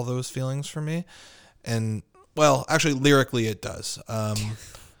captures all those feelings for me. And, well, actually, lyrically it does.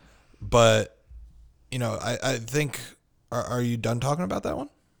 But, you know, I think, are you done talking about that one?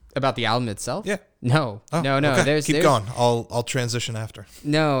 About the album itself? Yeah. No. Oh, No. Okay. There's Keep going. I'll transition after.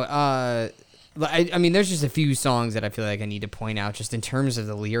 No. I mean, there's just a few songs that I feel like I need to point out just in terms of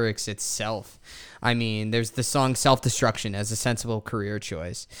the lyrics itself. I mean, there's the song Self-Destruction as a sensible career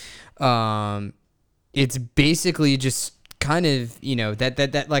choice. It's basically just kind of,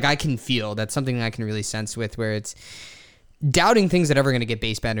 that like I can feel, that's something I can really sense with, where it's doubting things that ever going to get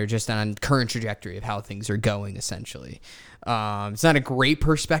bass band or just on current trajectory of how things are going, essentially. It's not a great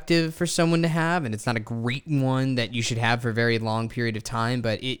perspective for someone to have, and it's not a great one that you should have for a very long period of time,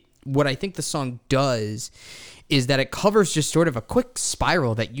 but what I think the song does is that it covers just sort of a quick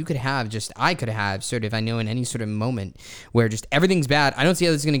spiral that you could have, I could have sort of, I know, in any sort of moment where just everything's bad. I don't see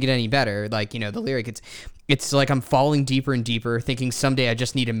how this is going to get any better. Like, the lyric, it's like I'm falling deeper and deeper, thinking someday I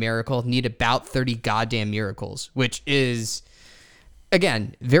just need a miracle, need about 30 goddamn miracles, which is,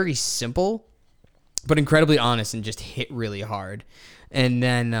 again, very simple, but incredibly honest and just hit really hard. And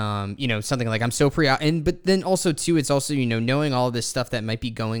then, something like I'm so but then also too, it's also, knowing all this stuff that might be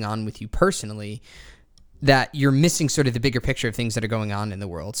going on with you personally, that you're missing sort of the bigger picture of things that are going on in the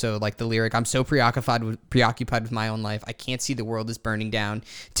world. So like the lyric, I'm so preoccupied with my own life, I can't see the world is burning down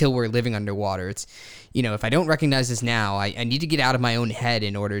till we're living underwater. It's, if I don't recognize this now, I need to get out of my own head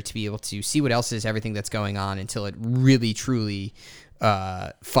in order to be able to see what else is everything that's going on until it really, truly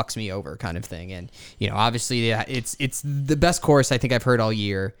fucks me over, kind of thing. And obviously, yeah, it's the best chorus I think I've heard all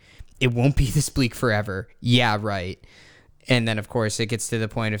year. It won't be this bleak forever. Yeah, right. And then of course it gets to the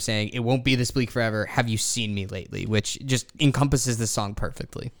point of saying, it won't be this bleak forever, have you seen me lately, which just encompasses the song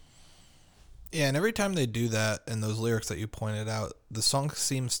perfectly. Yeah, and every time they do that in those lyrics that you pointed out, the song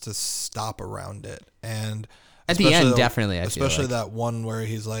seems to stop around it. And at the end, definitely, especially that one where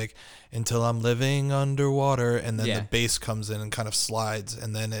he's like, until I'm living underwater, and then the bass comes in and kind of slides,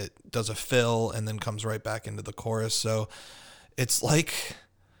 and then it does a fill and then comes right back into the chorus. So it's like,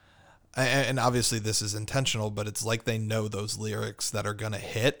 and obviously this is intentional, but it's like they know those lyrics that are going to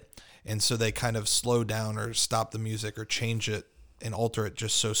hit, and so they kind of slow down or stop the music or change it and alter it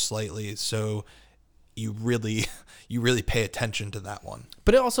just so slightly, so you really pay attention to that one.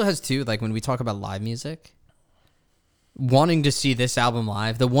 But it also has too, like when we talk about live music, wanting to see this album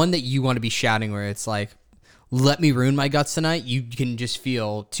live, the one that you want to be shouting where it's like, let me ruin my guts tonight, you can just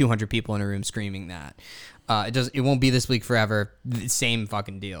feel 200 people in a room screaming that. It won't be this bleak forever, same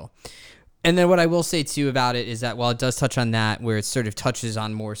fucking deal. And then what I will say too about it is that while it does touch on that, where it sort of touches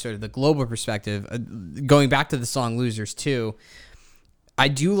on more sort of the global perspective, going back to the song Losers too, I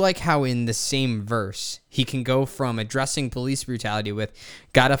do like how in the same verse, he can go from addressing police brutality with,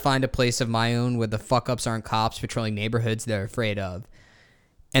 gotta find a place of my own where the fuck-ups aren't cops patrolling neighborhoods they're afraid of,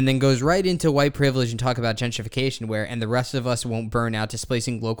 and then goes right into white privilege and talk about gentrification where, and the rest of us won't burn out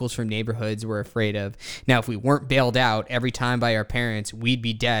displacing locals from neighborhoods we're afraid of. Now, if we weren't bailed out every time by our parents, we'd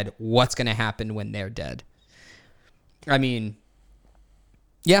be dead. What's going to happen when they're dead? I mean,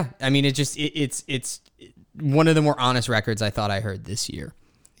 yeah, I mean, it's one of the more honest records I thought I heard this year.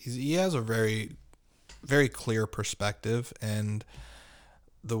 He has a very, very clear perspective, and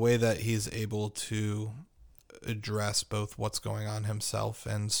the way that he's able to address both what's going on himself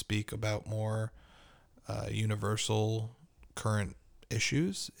and speak about more universal current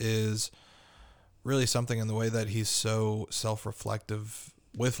issues is really something, in the way that he's so self-reflective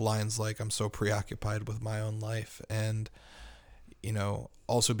with lines like, I'm so preoccupied with my own life, and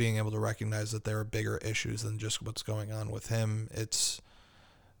also being able to recognize that there are bigger issues than just what's going on with him. It's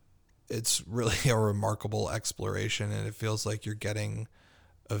really a remarkable exploration, and it feels like you're getting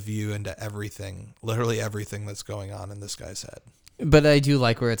a view into everything, literally everything that's going on in this guy's head. But I do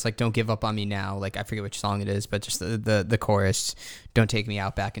like where it's like, don't give up on me now. Like, I forget which song it is, but just the chorus, don't take me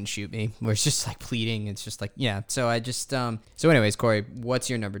out back and shoot me, where it's just like pleading. It's just like, yeah. So I just, so anyways, Corey, what's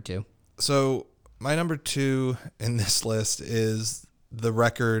your number two? So my number two in this list is the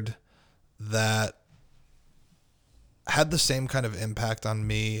record that had the same kind of impact on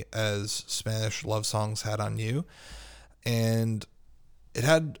me as Spanish Love Songs had on you. And it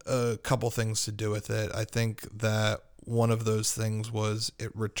had a couple things to do with it. I think that one of those things was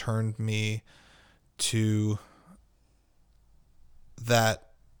it returned me to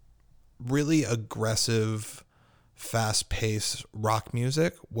that really aggressive, fast-paced rock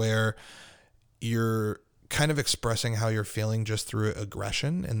music where you're kind of expressing how you're feeling just through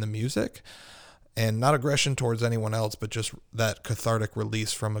aggression in the music. And not aggression towards anyone else, but just that cathartic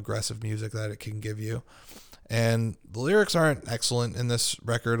release from aggressive music that it can give you. And the lyrics aren't excellent in this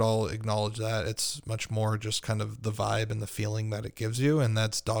record, I'll acknowledge that. It's much more just kind of the vibe and the feeling that it gives you, and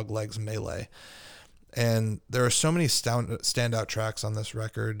that's Doglegs Melee. And there are so many standout tracks on this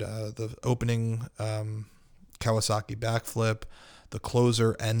record. The opening, Kawasaki Backflip, the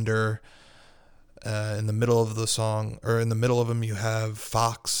closer, Ender. In the middle of the song, or in the middle of them, you have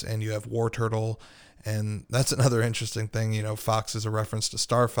Fox and you have War Turtle. And that's another interesting thing. You know, Fox is a reference to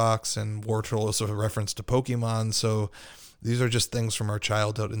Star Fox and War Turtle is a reference to Pokemon. So these are just things from our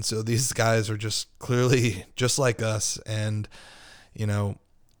childhood. And so these guys are just clearly just like us and, you know,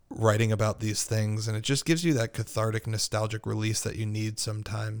 writing about these things. And it just gives you that cathartic, nostalgic release that you need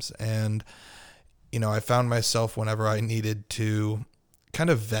sometimes. And, you know, I found myself whenever I needed to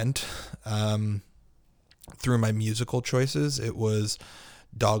kind of vent through my musical choices, it was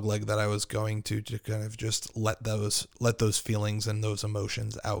Dogleg that I was going to kind of just let those feelings and those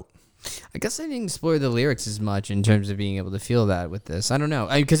emotions out. I guess I didn't explore the lyrics as much in terms of being able to feel that with this. I don't know,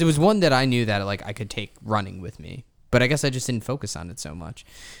 because it was one that I knew that like I could take running with me, but I guess I just didn't focus on it so much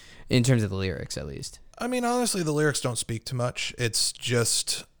in terms of the lyrics, at least. I mean, honestly, the lyrics don't speak too much. It's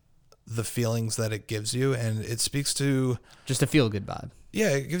just the feelings that it gives you, and it speaks to just a feel good vibe.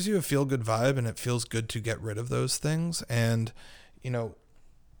 Yeah, it gives you a feel good vibe, and it feels good to get rid of those things. And you know,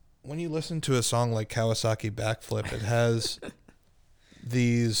 when you listen to a song like Kawasaki Backflip, it has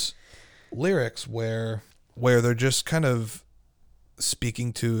these lyrics where they're just kind of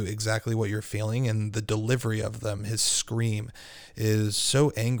speaking to exactly what you're feeling, and the delivery of them, his scream is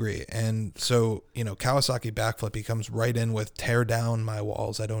so angry. And so, you know, Kawasaki Backflip, he comes right in with tear down my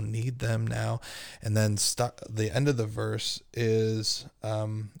walls, I don't need them now. And then the end of the verse is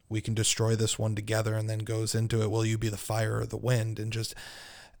we can destroy this one together, and then goes into it, will you be the fire or the wind? And just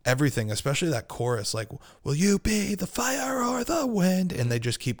everything, especially that chorus, like, will you be the fire or the wind? And they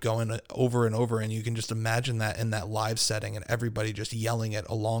just keep going over and over, and you can just imagine that in that live setting and everybody just yelling it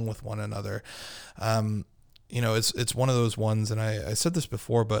along with one another. You know, it's one of those ones, and I said this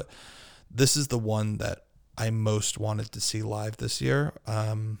before, but this is the one that I most wanted to see live this year.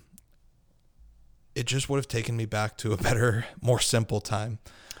 It just would have taken me back to a better, more simple time.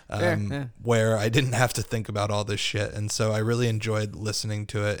 Where I didn't have to think about all this shit. And so I really enjoyed listening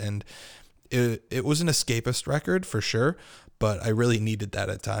to it. And it was an escapist record for sure, but I really needed that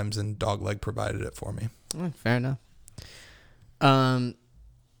at times, and Dogleg provided it for me. Fair enough.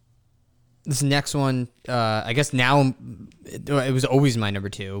 This next one, I guess now it was always my number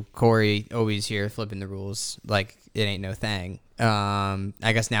 2. Corey always here flipping the rules like it ain't no thing.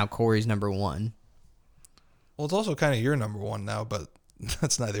 I guess now Corey's number 1. Well, it's also kind of your number 1 now, but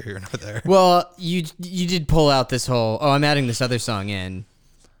that's neither here nor there. Well, you did pull out this whole, I'm adding this other song in.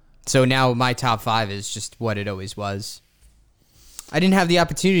 So now my top 5 is just what it always was. I didn't have the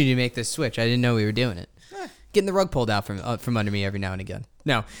opportunity to make this switch. I didn't know we were doing it. Getting the rug pulled out from under me every now and again.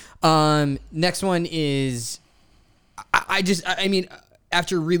 No. Next one is, I mean,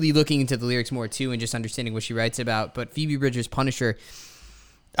 after really looking into the lyrics more too and just understanding what she writes about, but Phoebe Bridgers' Punisher,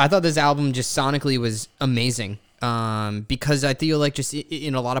 I thought this album just sonically was amazing. Because I feel like just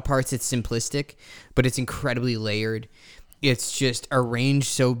in a lot of parts it's simplistic, but it's incredibly layered. It's just arranged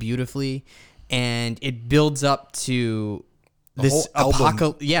so beautifully, and it builds up to this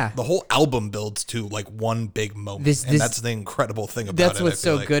apocalypse. Yeah, the whole album builds to like one big moment, and that's the incredible thing about it. That's what's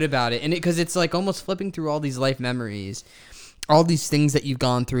so good about it, and because it's like almost flipping through all these life memories, all these things that you've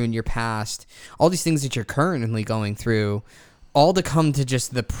gone through in your past, all these things that you're currently going through, all to come to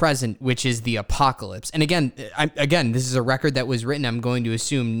just the present, which is the apocalypse. And again, this is a record that was written, I'm going to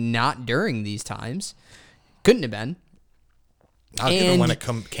assume, not during these times. Couldn't have been. Not even when it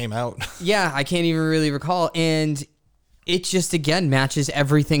came out. Yeah, I can't even really recall. And it just, again, matches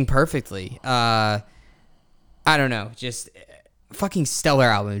everything perfectly. I don't know. Just fucking stellar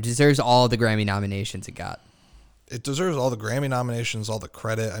album. It deserves all the Grammy nominations it got. It deserves all the Grammy nominations, all the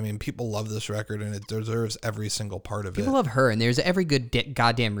credit. I mean, people love this record, and it deserves every single part of it. People love her, and there's every good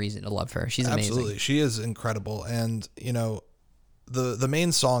goddamn reason to love her. She's amazing. Absolutely. She is incredible. And, you know, the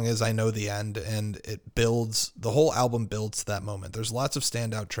main song is I Know the End, and it builds, the whole album builds to that moment. There's lots of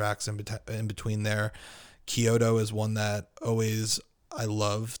standout tracks in between there. Kyoto is one that always I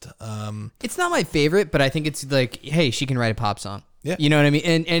loved. It's not my favorite, but I think it's like, hey, she can write a pop song. Yeah. You know what I mean?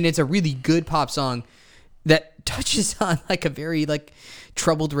 And it's a really good pop song that touches on like a very like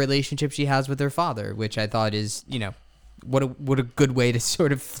troubled relationship she has with her father, which I thought is, you know, what a good way to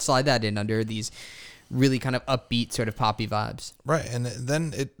sort of slide that in under these really kind of upbeat sort of poppy vibes. Right. And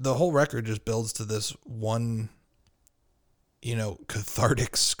then the whole record just builds to this one, you know,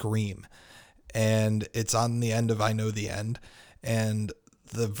 cathartic scream. And it's on the end of I Know the End. And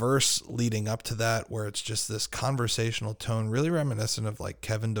the verse leading up to that, where it's just this conversational tone, really reminiscent of like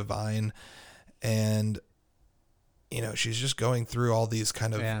Kevin Devine. And, you know, she's just going through all these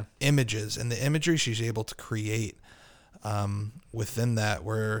kind of images, and the imagery she's able to create within that,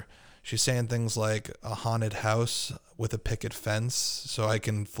 where she's saying things like a haunted house with a picket fence so I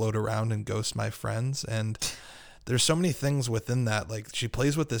can float around and ghost my friends. And there's so many things within that. Like, she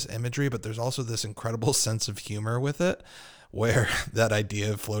plays with this imagery, but there's also this incredible sense of humor with it, where that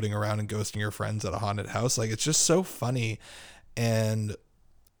idea of floating around and ghosting your friends at a haunted house, like, it's just so funny. And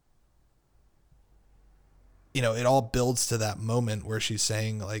you know, it all builds to that moment where she's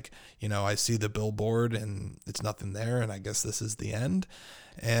saying, like, you know, I see the billboard and it's nothing there, and I guess this is the end.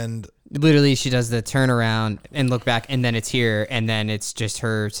 And literally, she does the turnaround and look back, and then it's here, and then it's just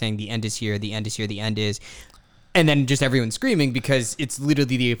her saying the end is here, the end is here, the end is, and then just everyone screaming because it's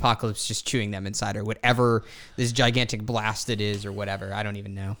literally the apocalypse just chewing them inside, or whatever this gigantic blast it is, or whatever. I don't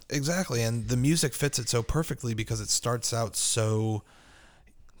even know. Exactly, and the music fits it so perfectly because it starts out so...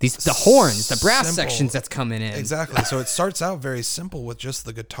 The horns, the brass simple. sections that's coming in. Exactly. So it starts out very simple with just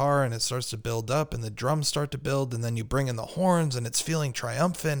the guitar, and it starts to build up, and the drums start to build, and then you bring in the horns, and it's feeling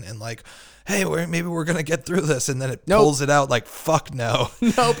triumphant and like, hey, maybe we're going to get through this. And then it pulls it out like, fuck no.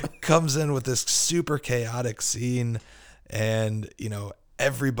 Nope. Comes in with this super chaotic scene, and, you know,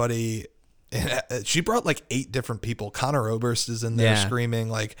 everybody... And she brought like 8 different people. Connor Oberst is in there screaming,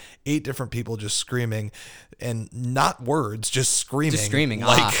 like 8 different people just screaming, and not words, just screaming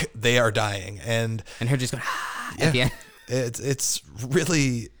like they are dying. And her just going, at the end. It's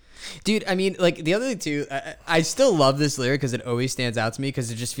really... Dude, I mean, like, the other thing, too, I still love this lyric because it always stands out to me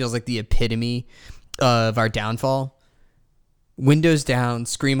because it just feels like the epitome of our downfall. Windows down,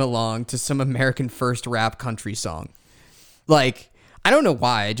 scream along to some American first rap country song. Like... I don't know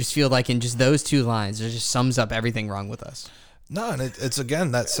why. I just feel like in just those 2 lines, it just sums up everything wrong with us. No, and it's,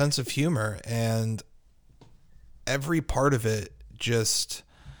 again, that sense of humor. And every part of it, just,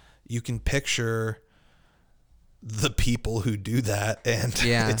 you can picture the people who do that. And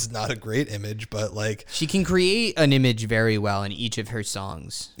it's not a great image, but like... She can create an image very well in each of her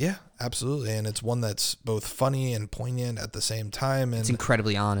songs. Yeah, absolutely. And it's one that's both funny and poignant at the same time. And it's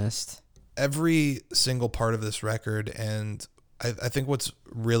incredibly honest. Every single part of this record, and... I think what's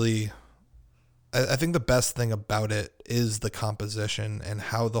really, I think the best thing about it is the composition and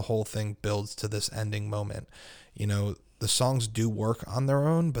how the whole thing builds to this ending moment. You know, the songs do work on their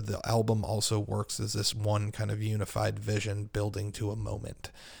own, but the album also works as this one kind of unified vision building to a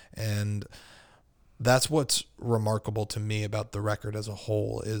moment. And that's what's remarkable to me about the record as a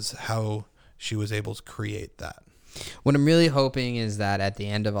whole, is how she was able to create that. What I'm really hoping is that at the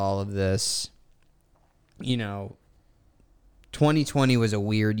end of all of this, you know, 2020 was a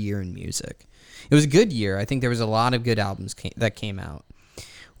weird year in music. It was a good year. I think there was a lot of good albums that came out.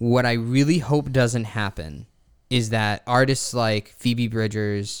 What I really hope doesn't happen is that artists like Phoebe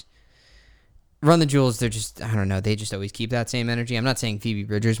Bridgers, Run the Jewels, they're just, I don't know, they just always keep that same energy. I'm not saying Phoebe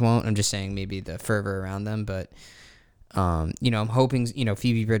Bridgers won't. I'm just saying maybe the fervor around them. But, you know, I'm hoping, you know,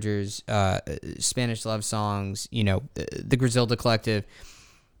 Phoebe Bridgers, Spanish Love Songs, you know, the Griselda Collective,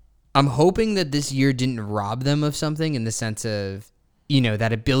 I'm hoping that this year didn't rob them of something in the sense of, you know,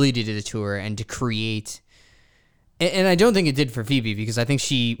 that ability to tour and to create. And I don't think it did for Phoebe, because I think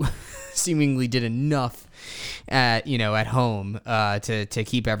she seemingly did enough at, you know, at home to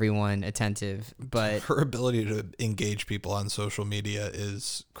keep everyone attentive. But her ability to engage people on social media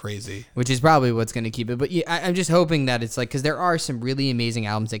is crazy, which is probably what's going to keep it. But yeah, I'm just hoping that it's like, because there are some really amazing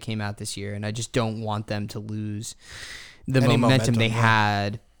albums that came out this year, and I just don't want them to lose the momentum they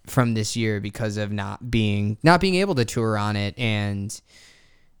had from this year because of not being able to tour on it, and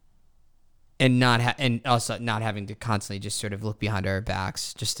also not having to constantly just sort of look behind our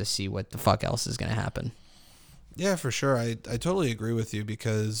backs just to see what the fuck else is going to happen. Yeah, for sure. I totally agree with you,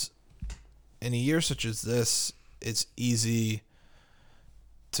 because in a year such as this, it's easy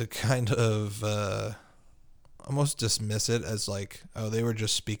to kind of almost dismiss it as like, oh, they were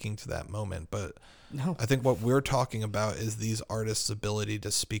just speaking to that moment. But no, I think what we're talking about is these artists' ability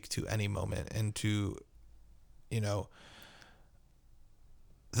to speak to any moment, and to, you know,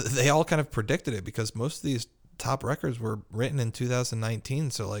 they all kind of predicted it, because most of these top records were written in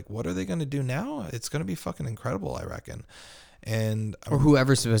 2019. So like, what are they going to do now? It's going to be fucking incredible, I reckon. And or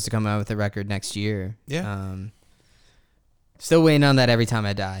whoever's supposed to come out with a record next year. Yeah. Still waiting on that Every Time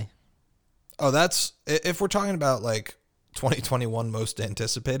I Die. Oh, that's, if we're talking about like 2021 most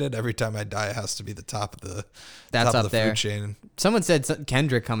anticipated, Every Time I Die has to be the top of the food chain. Someone said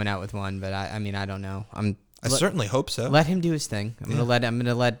Kendrick coming out with one, but I mean, I don't know. I certainly hope so. Let him do his thing. I'm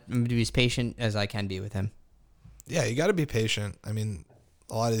gonna be as patient as I can be with him. Yeah, you got to be patient. I mean,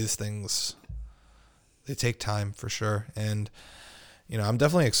 a lot of these things, they take time for sure. And, you know, I'm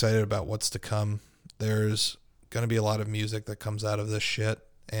definitely excited about what's to come. There's going to be a lot of music that comes out of this shit,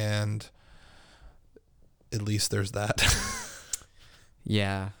 and at least there's that.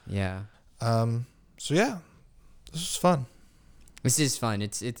 Yeah. So yeah, this was fun. This is fun.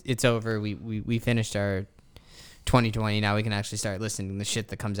 It's over. We finished our 2020. Now we can actually start listening to the shit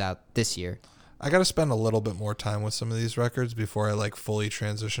that comes out this year. I got to spend a little bit more time with some of these records before I like fully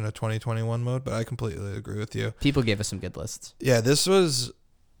transition to 2021 mode, but I completely agree with you. People gave us some good lists. Yeah, this was,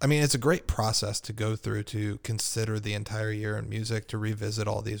 I mean, it's a great process to go through, to consider the entire year in music, to revisit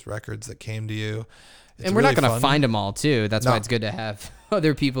all these records that came to you. It's and we're really not going to fun. find them all, too. That's No. why it's good to have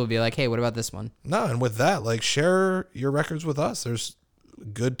other people be like, hey, what about this one? No, and with that, like, share your records with us. There's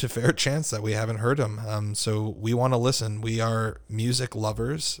good to fair chance that we haven't heard them. So we want to listen. We are music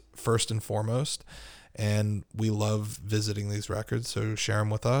lovers, first and foremost, and we love visiting these records. So share them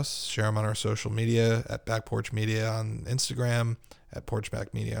with us. Share them on our social media, at Back Porch Media on Instagram, at Porch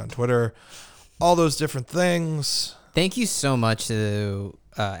Back Media on Twitter, all those different things. Thank you so much to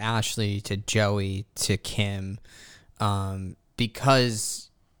Ashley, to Joey, to Kim, because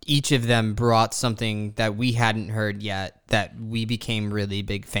each of them brought something that we hadn't heard yet that we became really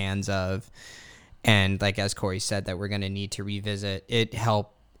big fans of. And like, as Corey said, that we're going to need to revisit. It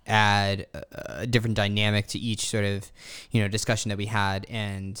helped add a different dynamic to each sort of, discussion that we had.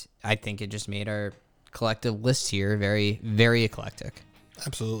 And I think it just made our collective list here very, very eclectic.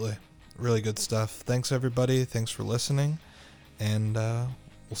 Absolutely. Really good stuff. Thanks, everybody. Thanks for listening. And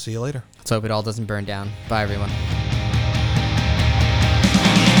we'll see you later. Let's hope it all doesn't burn down. Bye, everyone.